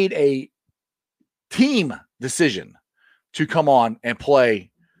they made a team decision to come on and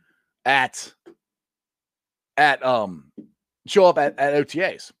play show up at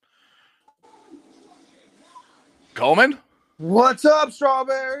OTAs. Coleman? What's up,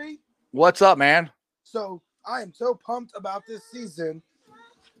 Strawberry? What's up, man? So I am so pumped about this season.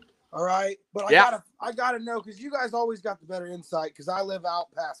 All right. But I gotta know, because you guys always got the better insight, because I live out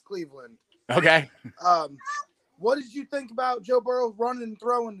past Cleveland. Okay. What did you think about Joe Burrow running and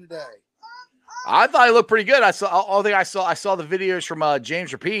throwing today? I thought he looked pretty good. I saw the videos from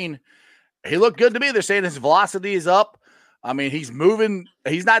James Rapine. He looked good to me. They're saying his velocity is up. I mean, he's moving.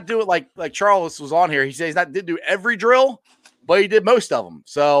 He's not doing like Charles was on here. He said didn't do every drill, but he did most of them.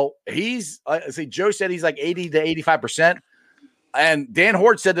 So Joe said he's like 80 to 85%. And Dan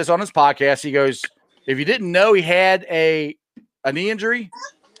Hort said this on his podcast. He goes, if you didn't know he had a knee injury,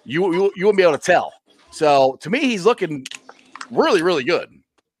 you wouldn't be able to tell. So to me, he's looking really, really good.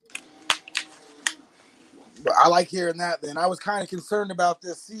 I like hearing that. Then I was kind of concerned about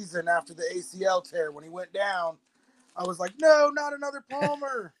this season after the ACL tear when he went down. I was like, no, not another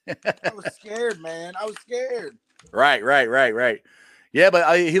Palmer. I was scared, man. I was scared. Right. Yeah,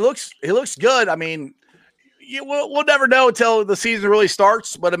 but he looks good. I mean, we'll never know until the season really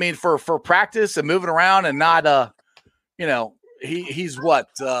starts. But I mean, for practice and moving around and not, he's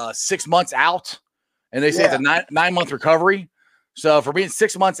 6 months out, and they say it's a 9-month recovery. So for being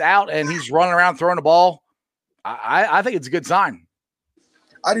 6 months out and he's running around throwing the ball, I think it's a good sign.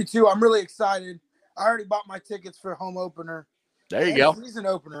 I do too. I'm really excited. I already bought my tickets for home opener. There you go. Season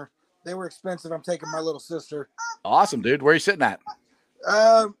opener. They were expensive. I'm taking my little sister. Awesome, dude. Where are you sitting at?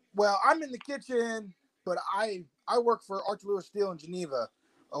 Well, I'm in the kitchen, but I work for Archer Lewis Steel in Geneva,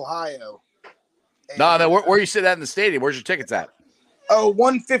 Ohio. And, no. Where are you sitting at in the stadium? Where's your tickets at?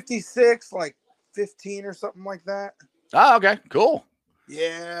 156, like 15 or something like that. Oh, okay. Cool.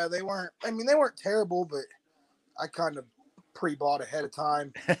 Yeah, they weren't terrible, but I kind of pre-bought ahead of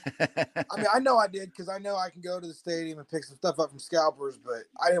time. I mean, I know I did, because I know I can go to the stadium and pick some stuff up from scalpers, but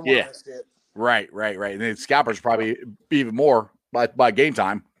I didn't want to miss it. Right. And then scalpers probably even more by game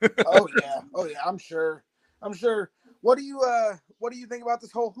time. Oh yeah. I'm sure. What do you think about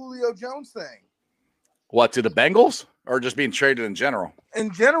this whole Julio Jones thing? What, to the Bengals, or just being traded in general?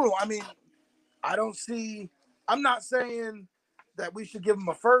 In general, I mean, I'm not saying that we should give him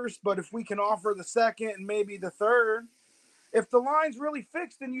a first, but if we can offer the second and maybe the third, if the line's really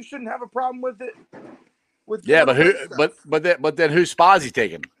fixed, then you shouldn't have a problem with it. But then whose spot is he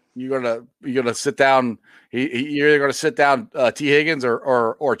taking? You're gonna sit down. You're either gonna sit down T. Higgins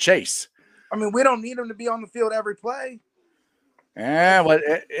or Chase. I mean, we don't need him to be on the field every play. Yeah, but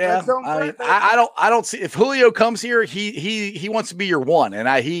I don't see, if Julio comes here, he wants to be your one, and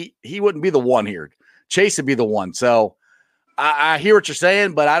he wouldn't be the one here. Chase would be the one. So I hear what you're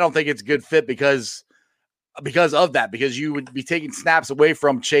saying, but I don't think it's a good fit because of that, because you would be taking snaps away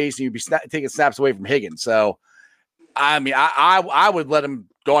from Chase and you'd be taking snaps away from Higgins. So, I mean, I would let him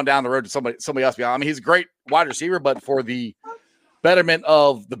gone down the road to somebody else. I mean, he's a great wide receiver, but for the betterment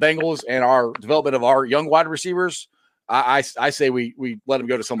of the Bengals and our development of our young wide receivers, I say we let him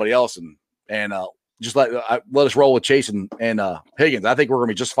go to somebody else and just let us roll with Chase and Higgins. I think we're going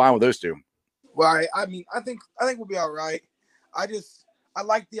to be just fine with those two. Well, I mean, I think we'll be all right. I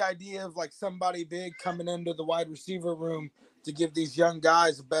like the idea of like somebody big coming into the wide receiver room to give these young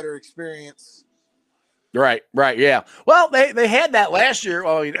guys a better experience. Right, yeah. Well, they had that last year.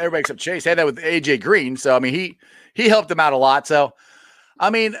 Well, everybody except Chase had that with AJ Green. So I mean, he helped them out a lot. So I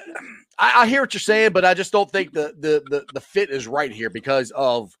mean, I hear what you're saying, but I just don't think the fit is right here because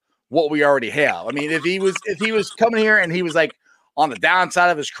of what we already have. I mean, if he was coming here and he was like on the downside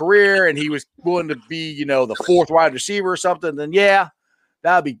of his career and he was going to be, the fourth wide receiver or something, then yeah,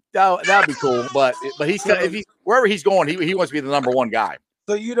 that'd be cool. But if he's wherever he's going, he wants to be the number one guy.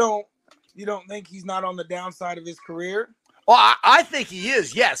 So you don't think he's not on the downside of his career? Well, I think he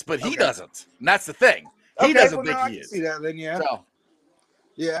is, yes, but he doesn't. And that's the thing. He doesn't think he is. See that then, yeah. So,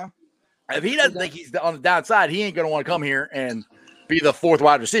 yeah. If he doesn't think he's on the downside, he ain't going to want to come here and be the fourth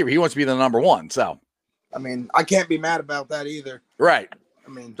wide receiver. He wants to be the number one. So, I mean, I can't be mad about that either. Right. I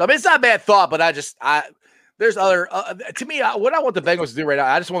mean, it's not a bad thought, but there's other to me, what I want the Bengals to do right now,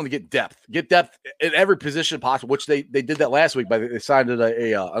 I just want them to get depth in every position possible, which they did that last week, but they signed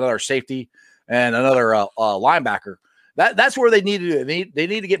another safety and another linebacker. That's where they need to do. They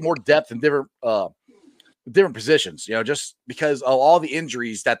need to get more depth in different positions, just because of all the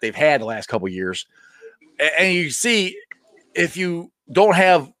injuries that they've had the last couple of years. And you see, if you don't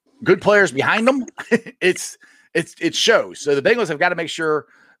have good players behind them, it shows. So the Bengals have got to make sure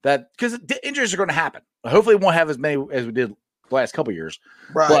that, because injuries are going to happen. Hopefully, we won't have as many as we did the last couple of years.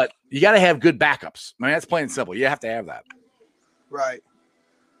 Right. But you got to have good backups. I mean, that's plain and simple. You have to have that. Right.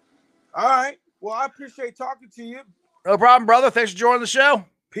 All right. Well, I appreciate talking to you. No problem, brother. Thanks for joining the show.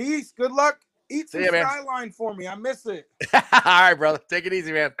 Peace. Good luck. Eat some man. Skyline for me. I miss it. All right, brother. Take it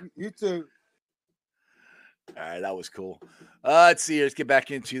easy, man. You too. All right, that was cool. Let's see. Let's get back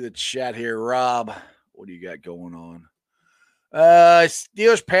into the chat here. Rob, what do you got going on?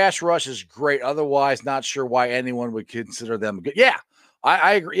 Steelers pass rush is great. Otherwise, not sure why anyone would consider them good. Yeah,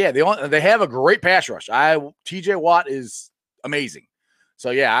 I agree. Yeah, they have a great pass rush. TJ Watt is amazing.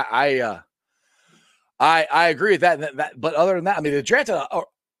 So yeah, I agree with that. But other than that, I mean, they drafted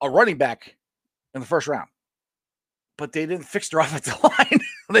a running back in the first round, but they didn't fix their offensive line.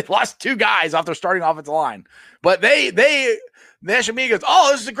 They lost two guys off their starting offensive line. But National Media goes,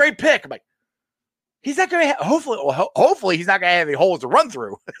 "Oh, this is a great pick." I'm like, he's not going to hopefully he's not going to have any holes to run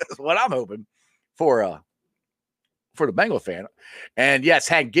through. That's what I'm hoping for the Bengal fan. And yes,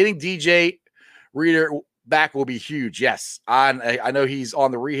 Hank, getting DJ Reader back will be huge. Yes, I know he's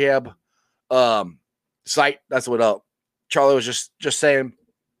on the rehab site. That's what Charlie was just saying.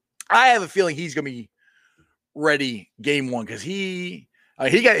 I have a feeling he's going to be ready game one because he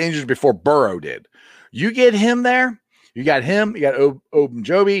got injured before Burrow did. You get him there. You got him. You got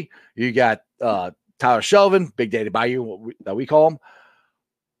Ogunjobi. You got Tyler Shelvin, Big Daddy Bayou, that we call him.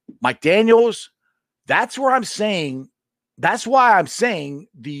 Mike Daniels. That's why I'm saying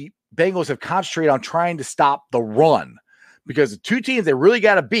the Bengals have concentrated on trying to stop the run, because the two teams they really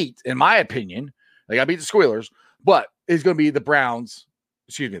got to beat, in my opinion, they got to beat the Squealers, but it's going to be the Clowns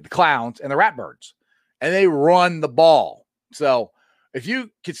and the Ratbirds, and they run the ball. So if you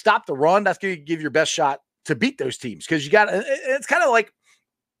could stop the run, that's going to give your best shot to beat those teams, because you got. It's kind of like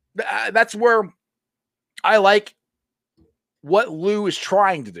that's where I like what Lou is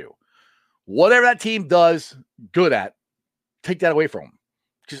trying to do. Whatever that team does good at, take that away from them.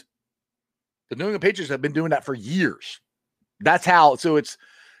 Because the New England Patriots have been doing that for years. That's how. So it's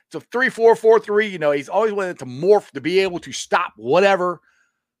a 3-4-4-3. He's always wanted to morph to be able to stop whatever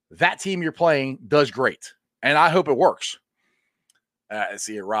that team you're playing does great. And I hope it works. Let's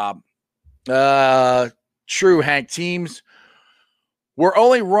see it, Rob. True, Hank. Teams were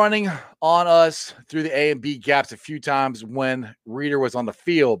only running on us through the A and B gaps a few times when Reader was on the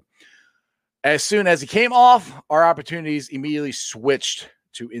field. As soon as he came off, our opportunities immediately switched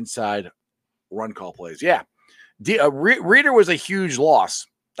to inside run call plays. Yeah. Reader was a huge loss.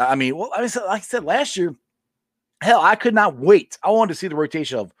 I mean, like I said last year, hell, I could not wait. I wanted to see the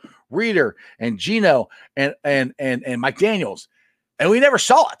rotation of Reader and Geno and Mike Daniels. And we never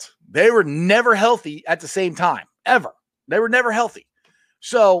saw it. They were never healthy at the same time, ever. They were never healthy.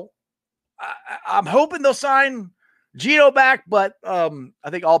 So I'm hoping they'll sign Geno back, but I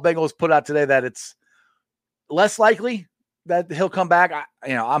think all Bengals put out today that it's less likely that he'll come back.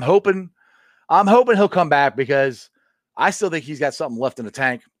 I'm hoping he'll come back, because I still think he's got something left in the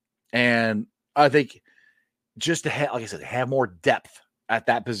tank, and I think just to have, like I said, have more depth at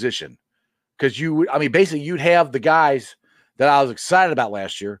that position. Because basically you'd have the guys that I was excited about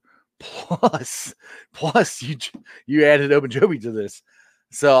last year, plus you added Ogunjobi to this.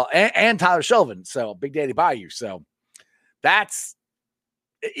 So, and Tyler Shelvin. So, Big Daddy Bayou. So, that's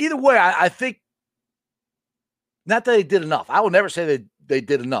either way. I think not that they did enough. I will never say they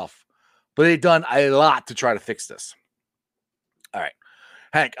did enough, but they've done a lot to try to fix this. All right,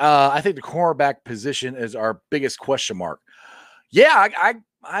 Hank. I think the cornerback position is our biggest question mark. Yeah,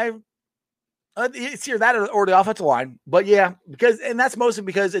 it's either that or the offensive line, but yeah, and that's mostly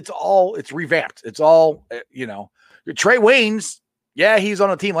because it's revamped. It's all Trey Waynes. Yeah, he's on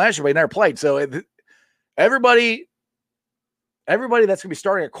a team last year, but he never played. So everybody that's going to be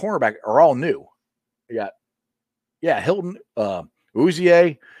starting at cornerback are all new. You got Hilton,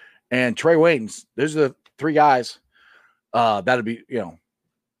 Uzier, and Trey Waynes. Those are the three guys that'll be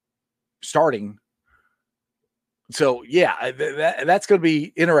starting. So yeah, that's going to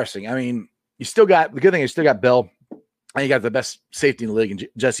be interesting. I mean, the good thing is you still got Bell, and you got the best safety in the league, and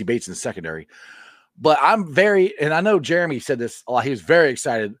Jesse Bates in the secondary. But and I know Jeremy said this a lot. He was very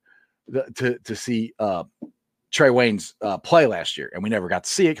excited to see Trey Waynes play last year, and we never got to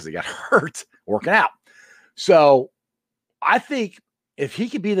see it because he got hurt working out. So I think if he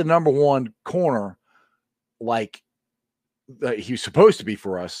could be the number one corner, like he was supposed to be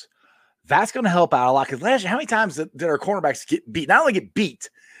for us, that's going to help out a lot. Because last year, how many times did our cornerbacks get beat? Not only get beat,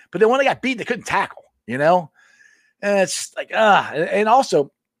 but then when they got beat, they couldn't tackle. And it's just like and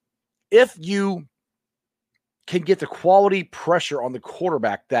also if you can get the quality pressure on the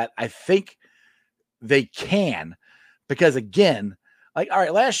quarterback that I think they can, because again, all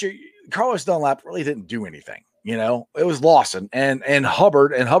right, last year Carlos Dunlap really didn't do anything. It was Lawson and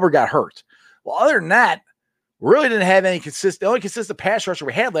Hubbard, and Hubbard got hurt. Well, other than that, we really didn't have any the only consistent pass rusher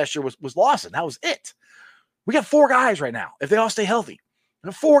we had last year was Lawson. That was it. We got 4 guys right now. If they all stay healthy, we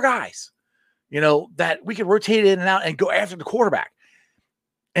have 4 guys, that we can rotate in and out and go after the quarterback.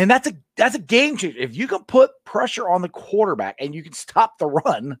 And that's a game changer. If you can put pressure on the quarterback and you can stop the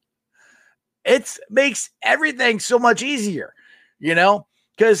run, it makes everything so much easier,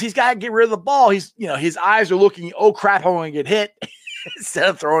 because he's got to get rid of the ball. He's, his eyes are looking, oh crap, I'm going to get hit instead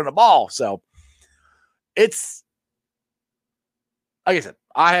of throwing the ball. So it's, like I said,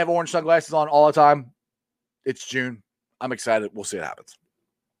 I have orange sunglasses on all the time. It's June. I'm excited. We'll see what happens.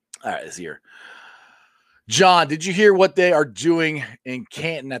 All right, this year. John, did you hear what they are doing in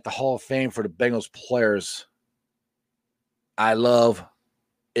Canton at the Hall of Fame for the Bengals players? I love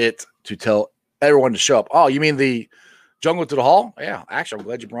it to tell everyone to show up. Oh, you mean the Jungle to the Hall? Yeah, actually, I'm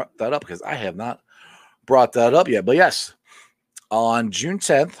glad you brought that up because I have not brought that up yet. But yes, on June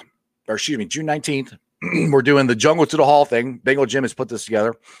 19th, we're doing the Jungle to the Hall thing. Bengal Jim has put this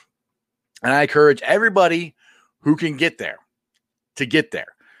together. And I encourage everybody who can get there to get there.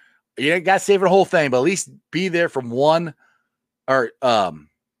 You got to save the whole thing, but at least be there from 1 to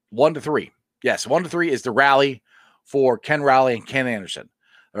 3. Yes, 1 to 3 is the rally for Ken Riley and Ken Anderson.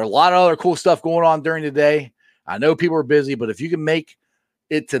 There are a lot of other cool stuff going on during the day. I know people are busy, but if you can make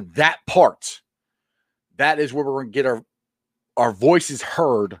it to that part, that is where we're going to get our voices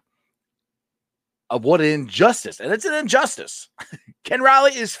heard of what an injustice. And it's an injustice. Ken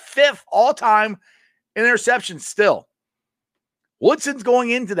Riley is 5th all-time in interceptions still. Woodson's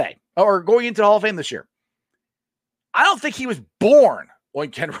going in today, or going into the Hall of Fame this year. I don't think he was born when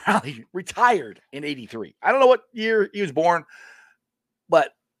Ken Riley retired in 83. I don't know what year he was born,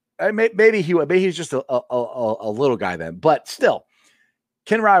 but maybe he was just a little guy then. But still,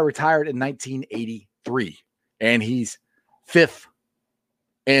 Ken Riley retired in 1983, and he's 5th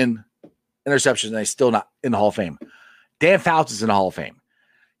in interceptions, and he's still not in the Hall of Fame. Dan Fouts is in the Hall of Fame.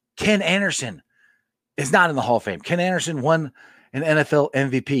 Ken Anderson is not in the Hall of Fame. Ken Anderson won an NFL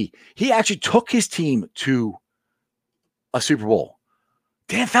MVP. He actually took his team to a Super Bowl.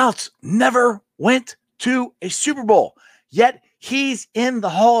 Dan Fouts never went to a Super Bowl, yet he's in the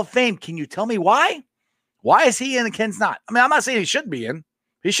Hall of Fame. Can you tell me why? Why is he in and Ken's not? I mean, I'm not saying he should be in.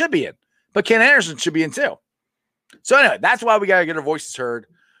 He should be in. But Ken Anderson should be in too. So anyway, that's why we got to get our voices heard.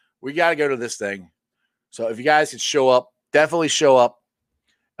 We got to go to this thing. So if you guys can show up, definitely show up.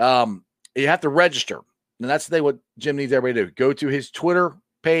 You have to register. And that's the thing what Jim needs everybody to do. Go to his Twitter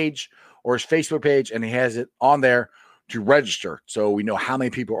page or his Facebook page, and he has it on there to register so we know how many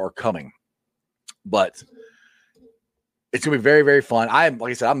people are coming. But it's going to be very, very fun.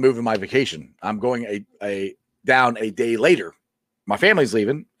 Like I said, I'm moving my vacation. I'm going down a day later. My family's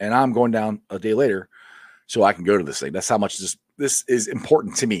leaving, and I'm going down a day later so I can go to this thing. That's how much this is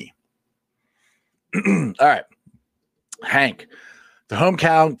important to me. All right. Hank, the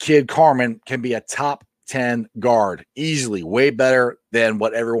hometown kid Carmen can be a top 10 guard easily, way better than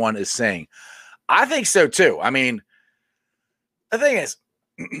what everyone is saying. I think so too. I mean, the thing is,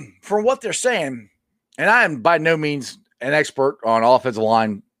 from what they're saying, and I am by no means an expert on offensive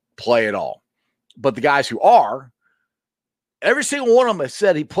line play at all, but the guys who are, every single one of them has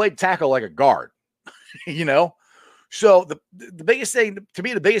said he played tackle like a guard, you know? So the biggest thing, to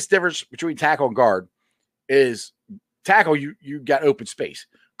me, the biggest difference between tackle and guard is tackle, you got open space.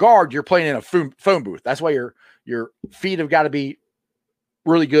 Guard, you're playing in a phone booth. That's why your feet have got to be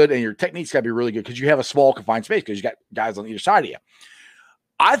really good and your technique's got to be really good because you have a small confined space because you got guys on either side of you.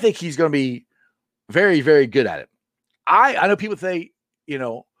 I think he's going to be very, very good at it. I know people say,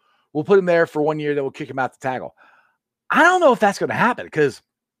 we'll put him there for 1 year, then we'll kick him out to tackle. I don't know if that's going to happen because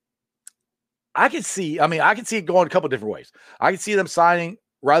I can see it going a couple of different ways. I can see them signing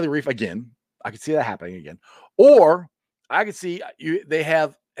Riley Reiff again. I can see that happening again. Or I can see they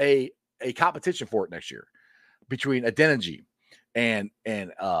have a competition for it next year between Adeniji and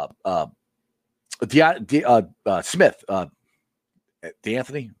Smith,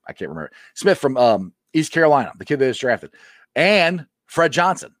 DeAnthony, I can't remember. Smith from East Carolina, the kid that was drafted, and Fred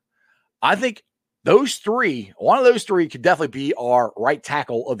Johnson. I think one of those three could definitely be our right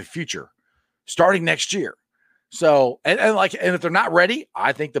tackle of the future starting next year. So, and if they're not ready,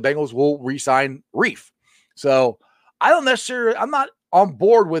 I think the Bengals will re-sign Reiff. So I'm not on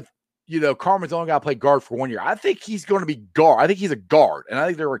board with, Carmen's only got to play guard for 1 year. I think he's going to be guard. I think he's a guard, and I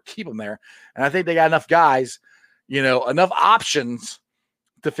think they're going to keep him there. And I think they got enough guys, enough options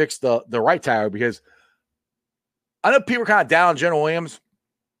to fix the right tackle, because I know people are kind of down on General Williams,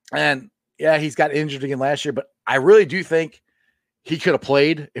 and yeah, he's got injured again last year, but I really do think he could have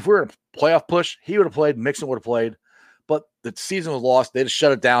played. If we were in a playoff push, he would have played. Mixon would have played, but the season was lost. They just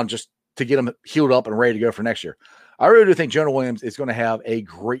shut it down just to get him healed up and ready to go for next year. I really do think Jonah Williams is going to have a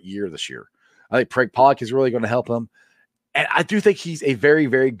great year this year. I think Craig Pollock is really going to help him. And I do think he's a very,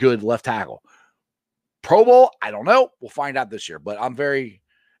 very good left tackle. Pro Bowl, I don't know. We'll find out this year. But I'm very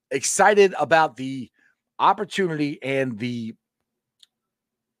excited about the opportunity and the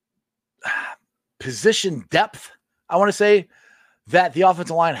position depth, I want to say, that the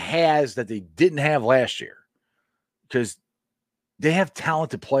offensive line has that they didn't have last year. Because they have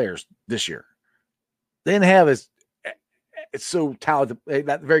talented players this year. They didn't have it's so talented,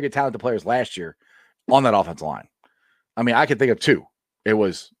 that very good talented players last year on that offensive line. I mean, I can think of two. It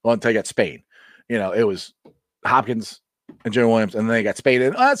was until they got Spain. It was Hopkins and Jonah Williams, and then they got Spain.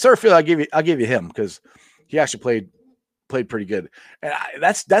 And Surfield, I'll give you him because he actually played pretty good. And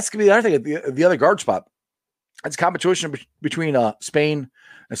that's gonna be the other thing. The other guard spot. It's a competition between Spain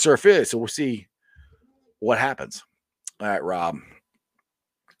and Surfield. So we'll see what happens. All right, Rob.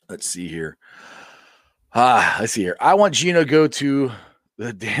 Let's see here. I want Geno to go to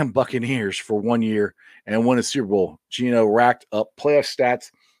the damn Buccaneers for 1 year and win a Super Bowl. Geno racked up playoff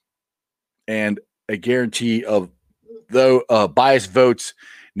stats and a guarantee of biased votes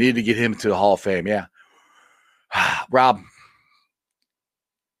needed to get him to the Hall of Fame. Yeah. Rob,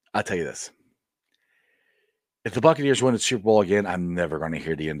 I'll tell you this. If the Buccaneers win the Super Bowl again, I'm never going to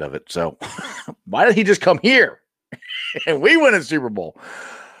hear the end of it. So why did he just come here and we win a Super Bowl?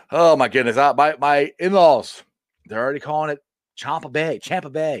 Oh, my goodness. My in-laws, they're already calling it Champa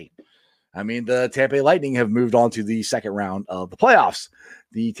Bay. I mean, the Tampa Bay Lightning have moved on to the second round of the playoffs.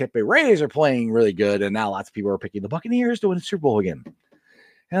 The Tampa Bay Rays are playing really good, and now lots of people are picking the Buccaneers to win the Super Bowl again.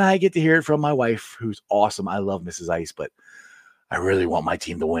 And I get to hear it from my wife, who's awesome. I love Mrs. Ice, but I really want my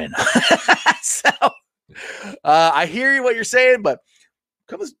team to win. So I hear what you're saying, but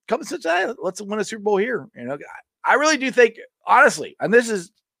come such a let's win a Super Bowl here. I really do think, honestly, and this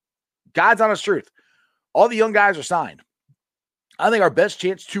is God's honest truth, all the young guys are signed. I think our best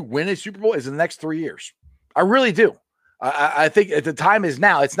chance to win a Super Bowl is in the next 3 years. I really do. I think the time is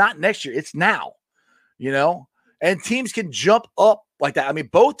now. It's not next year. It's now, and teams can jump up like that. I mean,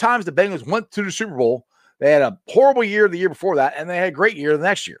 both times the Bengals went to the Super Bowl, they had a horrible year the year before that, and they had a great year the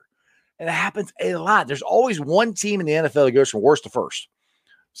next year. And it happens a lot. There's always one team in the NFL that goes from worst to first.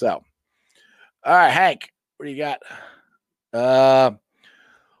 So, all right, Hank, what do you got?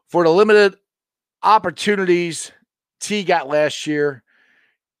 For the limited opportunities T got last year,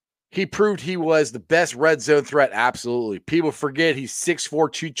 he proved he was the best red zone threat. Absolutely. People forget he's 6'4",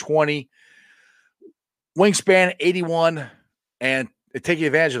 220, wingspan 81, and taking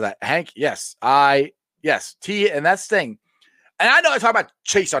advantage of that. Hank, yes. T, and that's the thing. And I know I talk about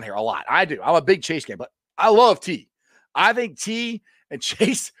Chase on here a lot. I do. I'm a big Chase guy, but I love T. I think T and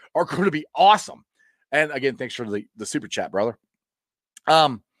Chase are going to be awesome. And again, thanks for the super chat, brother.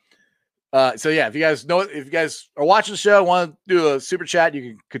 So yeah, if you guys are watching the show, want to do a super chat, you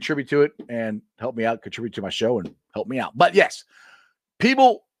can contribute to it and help me out, contribute to my show and help me out. But yes,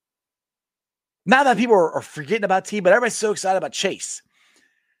 people, now that people are forgetting about T, but everybody's so excited about Chase.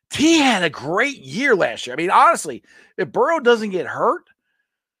 T had a great year last year. I mean, honestly, if Burrow doesn't get hurt,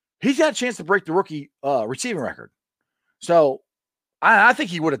 he's got a chance to break the rookie receiving record. So I think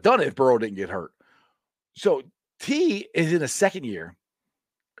he would have done it if Burrow didn't get hurt. So T is in a second year.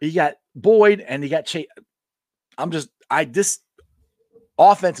 He got Boyd and he got Chase. This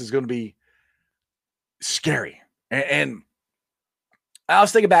offense is going to be scary. And I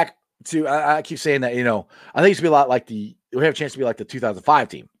was thinking back to, I keep saying that, I think it's going to be a lot like we have a chance to be like the 2005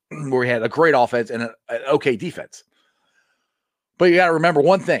 team where we had a great offense and an okay defense. But you got to remember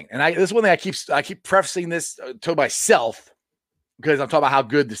one thing. And this is one thing I keep prefacing this to myself because I'm talking about how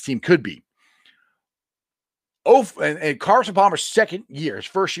good this team could be. And Carson Palmer's second year, his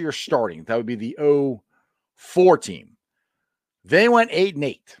first year starting, that would be the 04 team. They went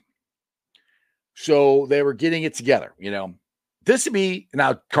 8-8. So they were getting it together, This would be,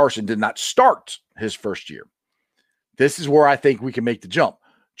 now Carson did not start his first year. This is where I think we can make the jump.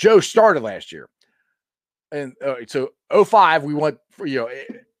 Joe started last year. And so 05, we went for,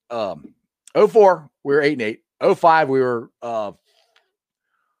 04, we were 8-8. 05, we were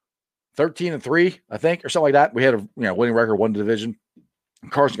 13-3, I think, or something like that. We had a winning record, won the division.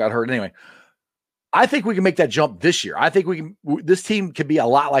 Carson got hurt anyway. I think we can make that jump this year. I think this team could be a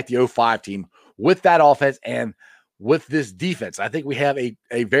lot like the 05 team with that offense and with this defense. I think we have a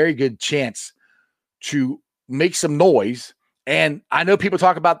very good chance to make some noise. And I know people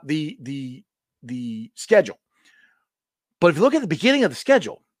talk about the schedule, but if you look at the beginning of the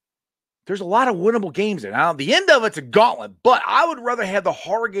schedule, there's a lot of winnable games there. Now, the end of it's a gauntlet, but I would rather have the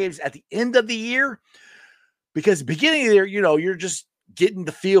harder games at the end of the year because the beginning of the year, you're just getting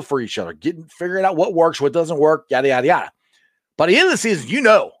the feel for each other, figuring out what works, what doesn't work, yada, yada, yada. By the end of the season, you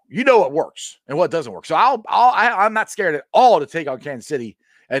know what works and what doesn't work. So I'm not scared at all to take on Kansas City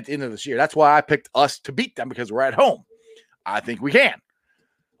at the end of this year. That's why I picked us to beat them because we're at home. I think we can.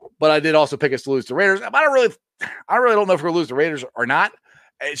 But I did also pick us to lose to Raiders. But I really don't know if we're going to lose to Raiders or not.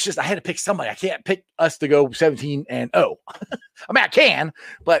 It's just I had to pick somebody. I can't pick us to go 17-0. I mean, I can,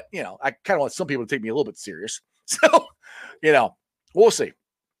 but, I kind of want some people to take me a little bit serious. So, we'll see.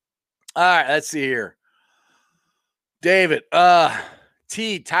 All right, let's see here. David,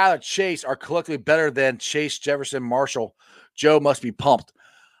 T, Tyler, Chase are collectively better than Chase, Jefferson, Marshall. Joe must be pumped.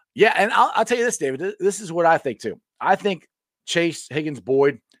 Yeah, and I'll tell you this, David. This is what I think, too. I think Chase, Higgins,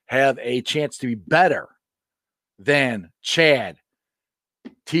 Boyd have a chance to be better than Chad,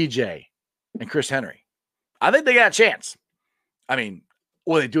 TJ, and Chris Henry. I think they got a chance. I mean,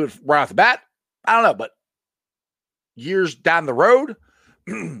 will they do it right off the bat? I don't know, but years down the road,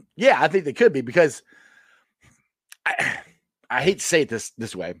 yeah, I think they could be because I hate to say it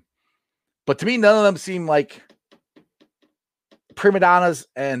this way, but to me, none of them seem like prima donnas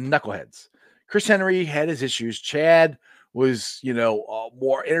and knuckleheads. Chris Henry had his issues. Chad was,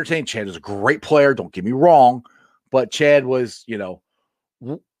 more entertaining. Chad was a great player. Don't get me wrong, but Chad was,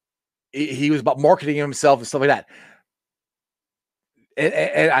 he was about marketing himself and stuff like that.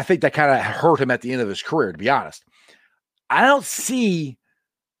 And I think that kind of hurt him at the end of his career, to be honest. I don't see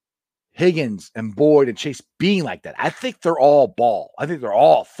Higgins and Boyd and Chase being like that. I think they're all ball. I think they're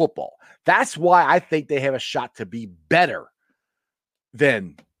all football. That's why I think they have a shot to be better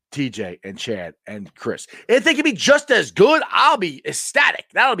than TJ and Chad and Chris. If they can be just as good, I'll be ecstatic.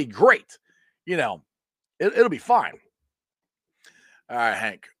 That'll be great. It'll be fine. All right,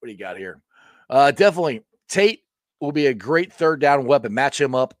 Hank, what do you got here? Definitely Tate will be a great third down weapon. Match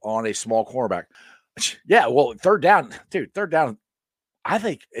him up on a small cornerback. Yeah, well, third down, I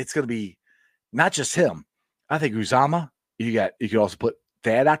think it's going to be not just him. I think Uzama, you could also put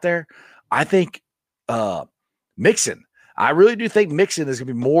Thad out there. I think Mixon. I really do think Mixon is going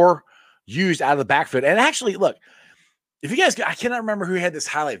to be more used out of the backfield. And actually, look, if you guys, I cannot remember who had this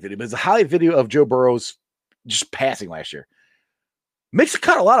highlight video, but it's a highlight video of Joe Burrow's just passing last year. Mixon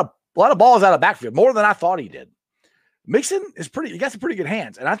cut a lot of balls out of the backfield, more than I thought he did. Mixon he got some pretty good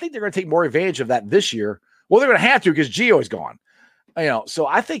hands, and I think they're going to take more advantage of that this year. Well, they're going to have to because Gio is gone. So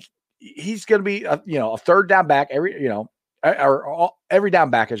I think he's going to be a third down back every down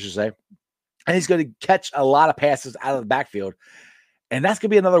back, I should say, and he's going to catch a lot of passes out of the backfield, and that's going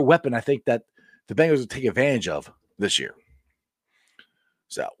to be another weapon I think that the Bengals will take advantage of this year.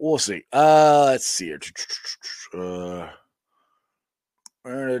 So we'll see. Let's see here.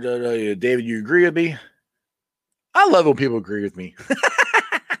 David, you agree with me? I love when people agree with me.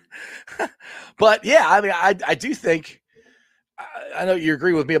 But yeah, I mean, I do think I know you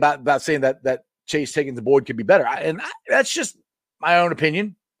agree with me about saying that Chase Higgins and Boyd could be better. That's just my own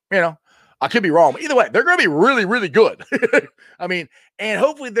opinion. I could be wrong. But either way, they're going to be really, really good. I mean, and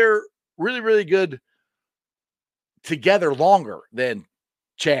hopefully they're really, really good together longer than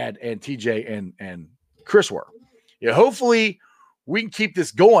Chad and TJ and Chris were. Hopefully we can keep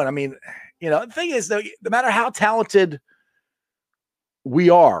this going. I mean, the thing is, though, no matter how talented we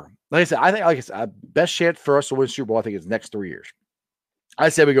are, like I said, best chance for us to win Super Bowl, I think, is next 3 years. I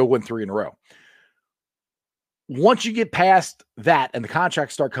said we go win 3 in a row. Once you get past that and the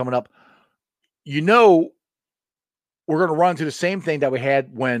contracts start coming up, we're going to run into the same thing that we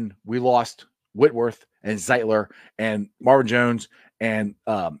had when we lost Whitworth and Zeitler and Marvin Jones and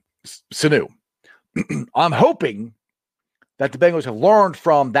Sanu. I'm hoping that the Bengals have learned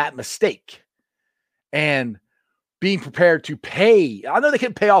from that mistake and being prepared to pay. I know they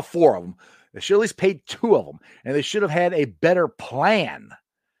can pay all 4 of them. They should at least pay 2 of them. And they should have had a better plan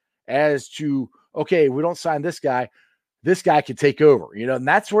as to, okay, we don't sign this guy could take over, and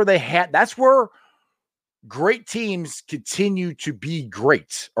that's where great teams continue to be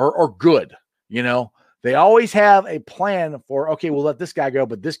great or good. They always have a plan for, okay, we'll let this guy go,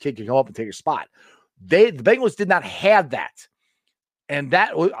 but this kid can come up and take a spot. The Bengals did not have that. And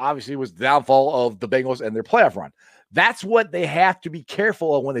that obviously was the downfall of the Bengals and their playoff run. That's what they have to be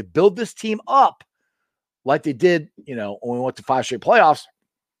careful of when they build this team up, like they did, when we went to 5 straight playoffs.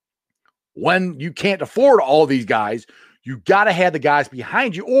 When you can't afford all these guys, you got to have the guys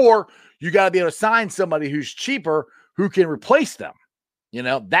behind you, or you got to be able to sign somebody who's cheaper who can replace them.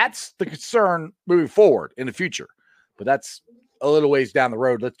 That's the concern moving forward in the future. But that's a little ways down the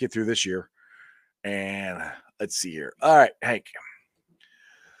road. Let's get through this year. And let's see here. All right, Hank.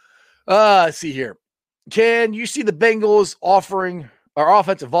 Let's see here. Can you see the Bengals offering our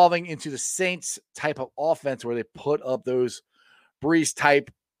offense evolving into the Saints type of offense where they put up those Breeze type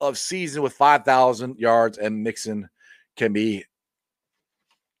of season with 5,000 yards and Mixon can be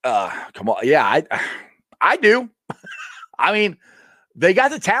come on. Yeah, I do. I mean, they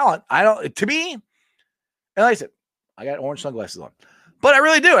got the talent. To me, and like I said, I got orange sunglasses on, but I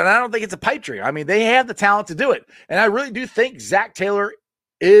really do. And I don't think it's a pipe dream. I mean, they have the talent to do it. And I really do think Zach Taylor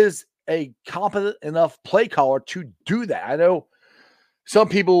is a competent enough play caller to do that. I know some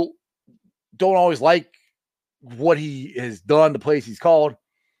people don't always like what he has done, the plays he's called.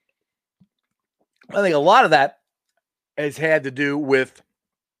 I think a lot of that has had to do with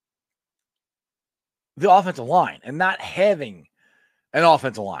the offensive line and not having an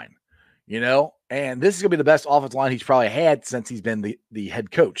offensive line, and this is going to be the best offensive line he's probably had since he's been the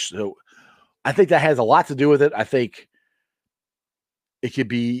head coach. So I think that has a lot to do with it. I think it could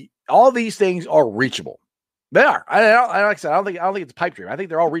be, all these things are reachable. They are. Like I said, I don't think it's a pipe dream. I think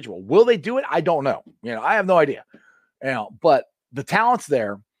they're all reachable. Will they do it? I don't know. I have no idea. But the talent's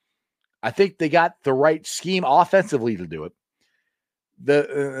there. I think they got the right scheme offensively to do it.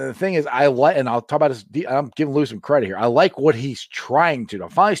 The thing is, I like, and I'll talk about this. I'm giving Lou some credit here. I like what he's trying to do. I'm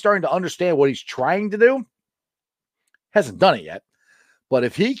finally starting to understand what he's trying to do. Hasn't done it yet, but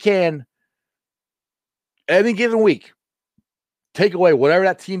if he can, any given week, take away whatever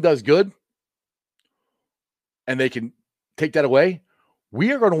that team does good, and they can take that away,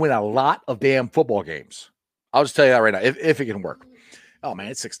 we are going to win a lot of damn football games. I'll just tell you that right now, if it can work. Oh, man,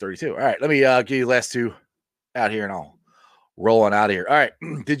 it's 6:32. All right, let me give you the last 2 out here, and I'll roll on out of here. All right,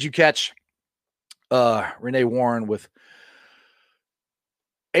 did you catch Renee Warren with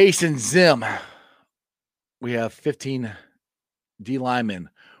Ace and Zim? We have 15 D linemen.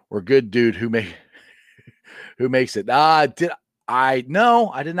 We're good, dude. Who makes it? No, I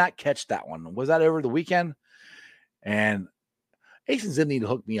did not catch that one. Was that over the weekend? And Ace and Zim need to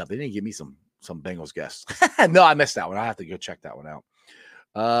hook me up. They didn't give me some Bengals guests. No, I missed that one. I have to go check that one out.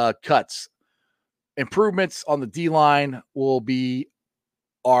 Cuts. Improvements on the D-line will be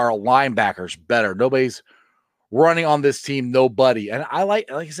our linebackers better. Nobody's running on this team, nobody. And I like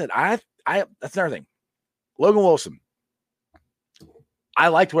I said, I that's another thing. Logan Wilson. I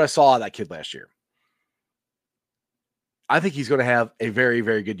liked what I saw of that kid last year. I think he's going to have a very,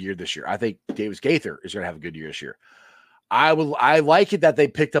 very good year this year. I think Davis Gaither is going to have a good year this year. I like it that they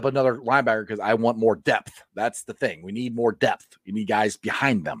picked up another linebacker because I want more depth. That's the thing. We need more depth. You need guys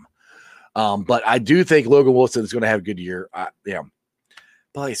behind them. But I do think Logan Wilson is going to have a good year. Yeah.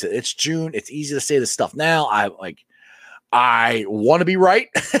 But like I said, it's June. It's easy to say this stuff now. I want to be right.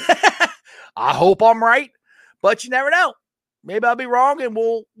 I hope I'm right, but you never know. Maybe I'll be wrong and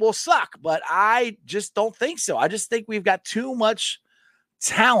we'll suck. But I just don't think so. I just think we've got too much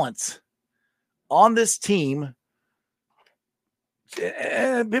talent on this team.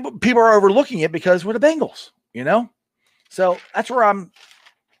 People are overlooking it because we're the Bengals, So that's where I'm.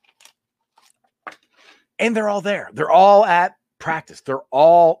 And they're all there. They're all at practice. They're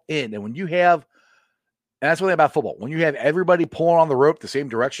all in. And when you have, and that's one thing about football, when you have everybody pulling on the rope the same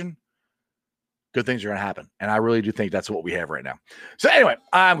direction, good things are going to happen. And I really do think that's what we have right now. So anyway,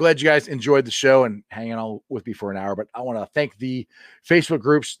 I'm glad you guys enjoyed the show and hanging on with me for an hour. But I want to thank the Facebook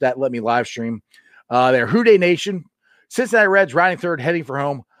groups that let me live stream. They're Who Dey Nation, Cincinnati Reds riding third, heading for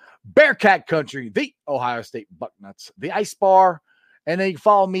home, Bearcat Country, the Ohio State Bucknuts, the Ice Bar, and then you can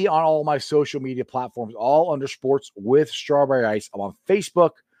follow me on all my social media platforms, all under Sports with Strawberry Ice. I'm on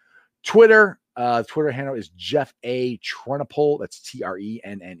Facebook, Twitter. Twitter handle is Jeff A. Trennepohl. That's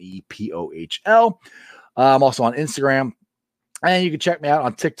TRENNEPOHL. I'm also on Instagram. And you can check me out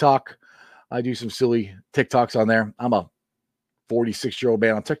on TikTok. I do some silly TikToks on there. I'm a 46-year-old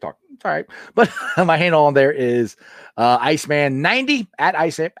man on TikTok. It's all right. But my handle on there is Iceman90 at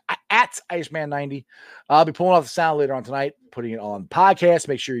Iceman90. I'll be pulling off the sound later on tonight, putting it on podcast.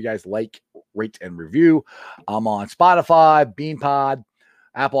 Make sure you guys like, rate, and review. I'm on Spotify, BeanPod,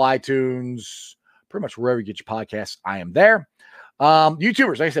 Apple iTunes, pretty much wherever you get your podcasts, I am there.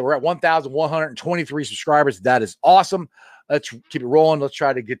 YouTubers, like I said, we're at 1,123 subscribers. That is awesome. Let's keep it rolling. Let's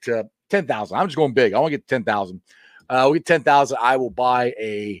try to get to 10,000. I'm just going big. I want to get to 10,000. We get 10,000. I will buy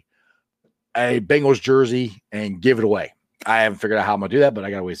a Bengals jersey and give it away. I haven't figured out how I'm going to do that, but I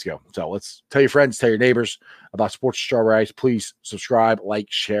got a ways to go. So let's tell your friends, tell your neighbors about Sports Strawberry Ice. Please subscribe, like,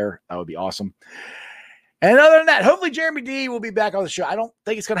 share. That would be awesome. And other than that, hopefully Jeremy D will be back on the show. I don't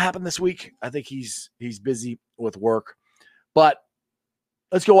think it's going to happen this week. I think he's busy with work. But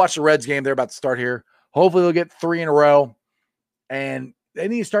let's go watch the Reds game. They're about to start here. Hopefully they'll get 3 in a row. And they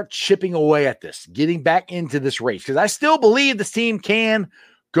need to start chipping away at this, getting back into this race. Because I still believe this team can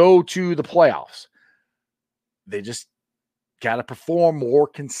go to the playoffs. They just got to perform more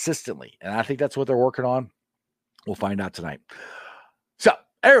consistently. And I think that's what they're working on. We'll find out tonight. So,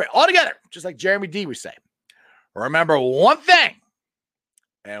 anyway, all together, just like Jeremy D would say, remember one thing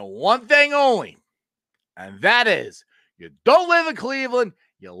and one thing only, and that is you don't live in Cleveland,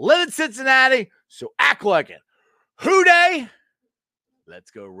 you live in Cincinnati, so act like it. Who Dey?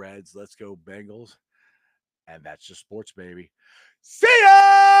 Let's go Reds, let's go Bengals. And that's just sports, baby. See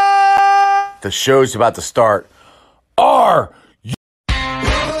ya! The show's about to start. Are